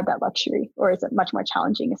don't have that luxury, or is it much more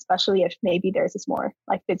challenging, especially if maybe theirs is more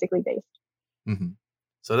like physically based.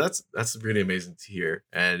 So that's really amazing to hear.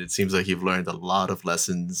 And it seems like you've learned a lot of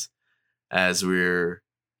lessons as we're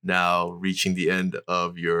now reaching the end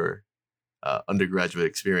of your undergraduate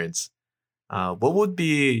experience. What would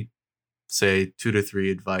be, say, 2 to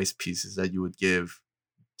 3 advice pieces that you would give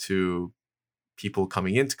to people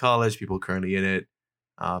coming into college, people currently in it,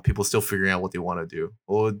 people still figuring out what they want to do?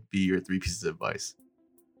 What would be your 3 pieces of advice?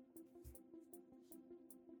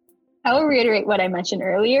 I will reiterate what I mentioned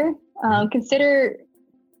earlier. Consider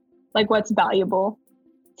like what's valuable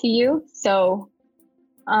to you. So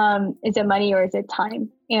is it money or is it time?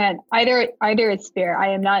 And either is fair.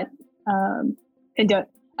 I am not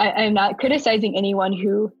I am not criticizing anyone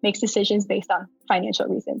who makes decisions based on financial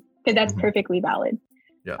reasons, because that's perfectly valid.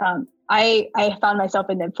 Yeah. I found myself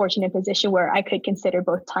in the fortunate position where I could consider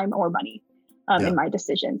both time or money in my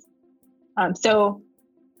decisions. So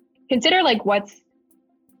consider like what's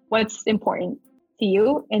important to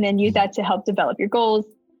you, and then use that to help develop your goals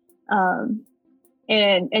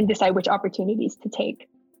and decide which opportunities to take.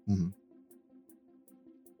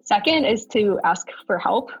 Second is to ask for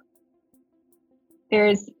help.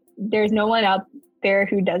 There's no one out there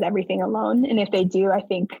who does everything alone. And if they do, I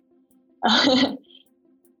think,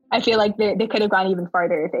 I feel like they could have gone even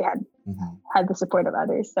farther if they had the support of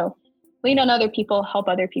others. So lean on other people, help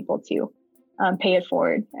other people too, pay it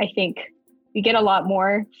forward. I think we get a lot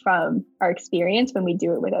more from our experience when we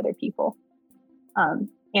do it with other people.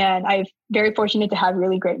 And I'm very fortunate to have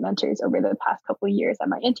really great mentors over the past couple of years at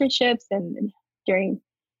my internships and during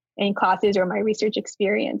any classes or my research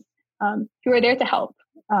experience, who are there to help.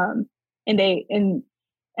 And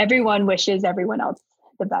everyone wishes everyone else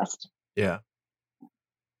the best. Yeah.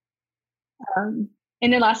 And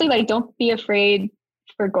then lastly, like, don't be afraid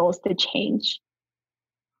for goals to change.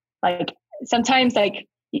 Like sometimes like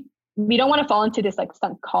we don't want to fall into this like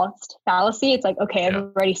sunk cost fallacy. It's like, okay, I've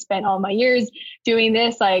already spent all my years doing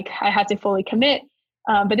this. Like I have to fully commit.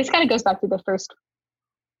 But this kind of goes back to the first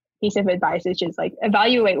piece of advice, which is like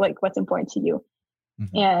evaluate like what's important to you.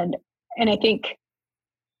 And I think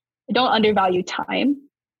don't undervalue time.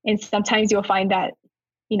 And sometimes you'll find that,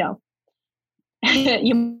 you know,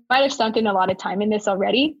 you might have sunk in a lot of time in this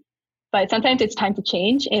already, but sometimes it's time to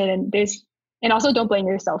change. And also don't blame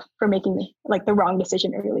yourself for making like the wrong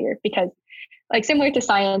decision earlier, because like similar to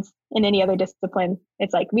science and any other discipline,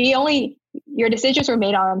 it's like your decisions were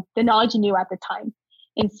made on the knowledge you knew at the time.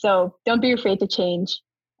 And so don't be afraid to change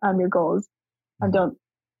your goals.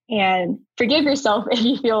 And forgive yourself if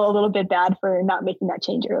you feel a little bit bad for not making that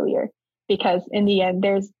change earlier, because in the end,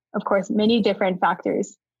 there's of course many different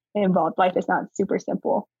factors involved. Life is not super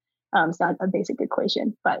simple. It's not a basic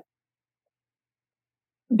equation, but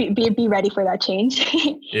be ready for that change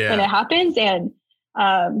when it happens, and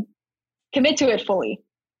commit to it fully.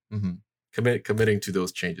 Committing to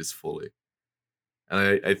those changes fully.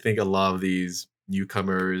 And I think a lot of these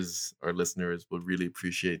newcomers or listeners would really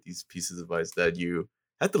appreciate these pieces of advice that you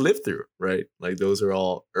had to live through, right? Like those are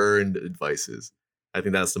all earned advices. I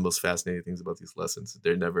think that's the most fascinating things about these lessons.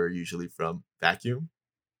 They're never usually from vacuum.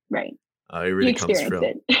 Right. It really comes from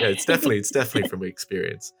it. Yeah, it's definitely from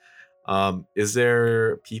experience. Is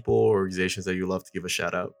there people or organizations that you love to give a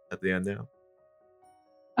shout out at the end now?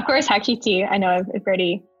 Of course, HackGT. I know I've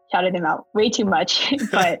already shouted them out way too much,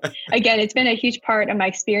 but again, it's been a huge part of my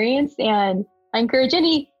experience, and I encourage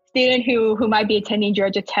any student who might be attending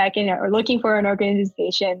Georgia Tech and are looking for an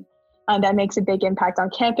organization that makes a big impact on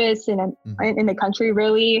campus and in the country,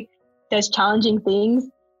 really does challenging things.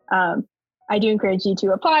 I do encourage you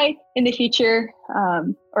to apply in the future,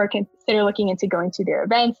 or consider looking into going to their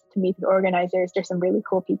events to meet the organizers. There's some really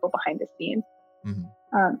cool people behind the scenes.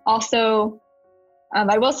 Also,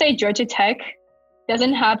 I will say Georgia Tech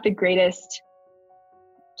doesn't have the greatest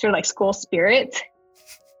sort of like school spirit.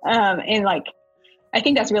 And like, I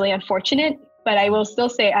think that's really unfortunate, but I will still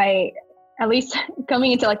say at least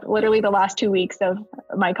coming into like literally the last 2 weeks of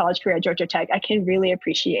my college career at Georgia Tech, I can really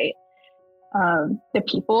appreciate the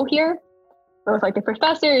people here, both like the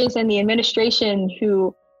professors and the administration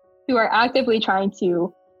who are actively trying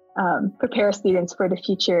to prepare students for the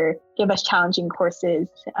future, give us challenging courses,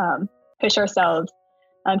 push ourselves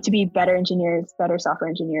to be better engineers, better software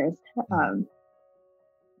engineers,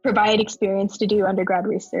 provide experience to do undergrad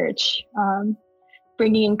research,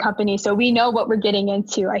 bringing in companies. So we know what we're getting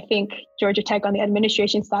into. I think Georgia Tech on the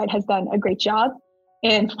administration side has done a great job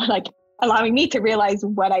in like allowing me to realize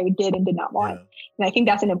what I did and did not want. And I think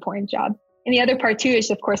that's an important job. And the other part too is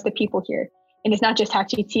of course the people here. And it's not just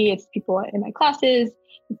HackGT, it's people in my classes,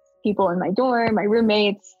 it's people in my dorm, my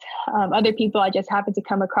roommates, other people I just happen to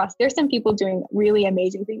come across. There's some people doing really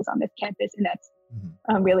amazing things on this campus, and that's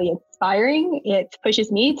really inspiring. It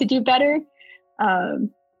pushes me to do better. And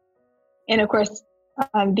of course,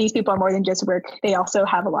 these people are more than just work. They also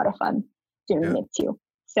have a lot of fun doing it too.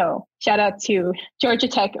 So shout out to Georgia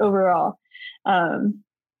Tech overall. And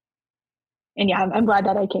yeah, I'm glad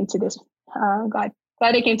that I came to this. Glad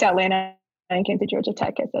I came to Atlanta and came to Georgia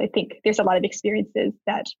Tech, because I think there's a lot of experiences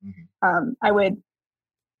that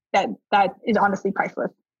that is honestly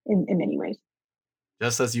priceless in many ways.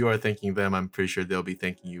 Just as you are thanking them, I'm pretty sure they'll be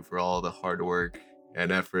thanking you for all the hard work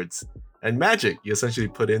and efforts and magic you essentially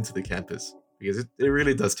put into the campus, because it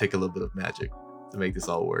really does take a little bit of magic to make this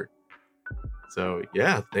all work. So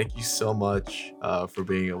yeah, thank you so much for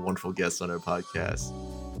being a wonderful guest on our podcast.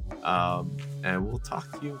 And we'll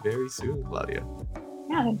talk to you very soon, Claudia.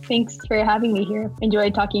 Yeah, thanks for having me here.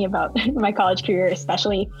 Enjoyed talking about my college career,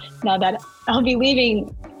 especially now that I'll be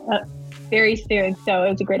leaving very soon. So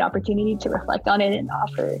it was a great opportunity to reflect on it and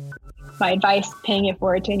offer my advice, paying it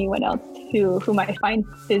forward to anyone else who might find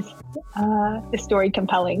this story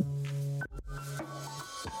compelling.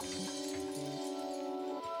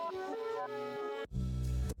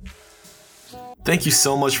 Thank you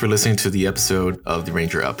so much for listening to the episode of the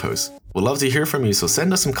Ranger Outpost. We'd love to hear from you, so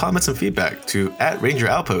send us some comments and feedback to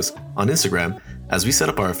 @RangerOutpost on Instagram as we set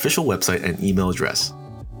up our official website and email address.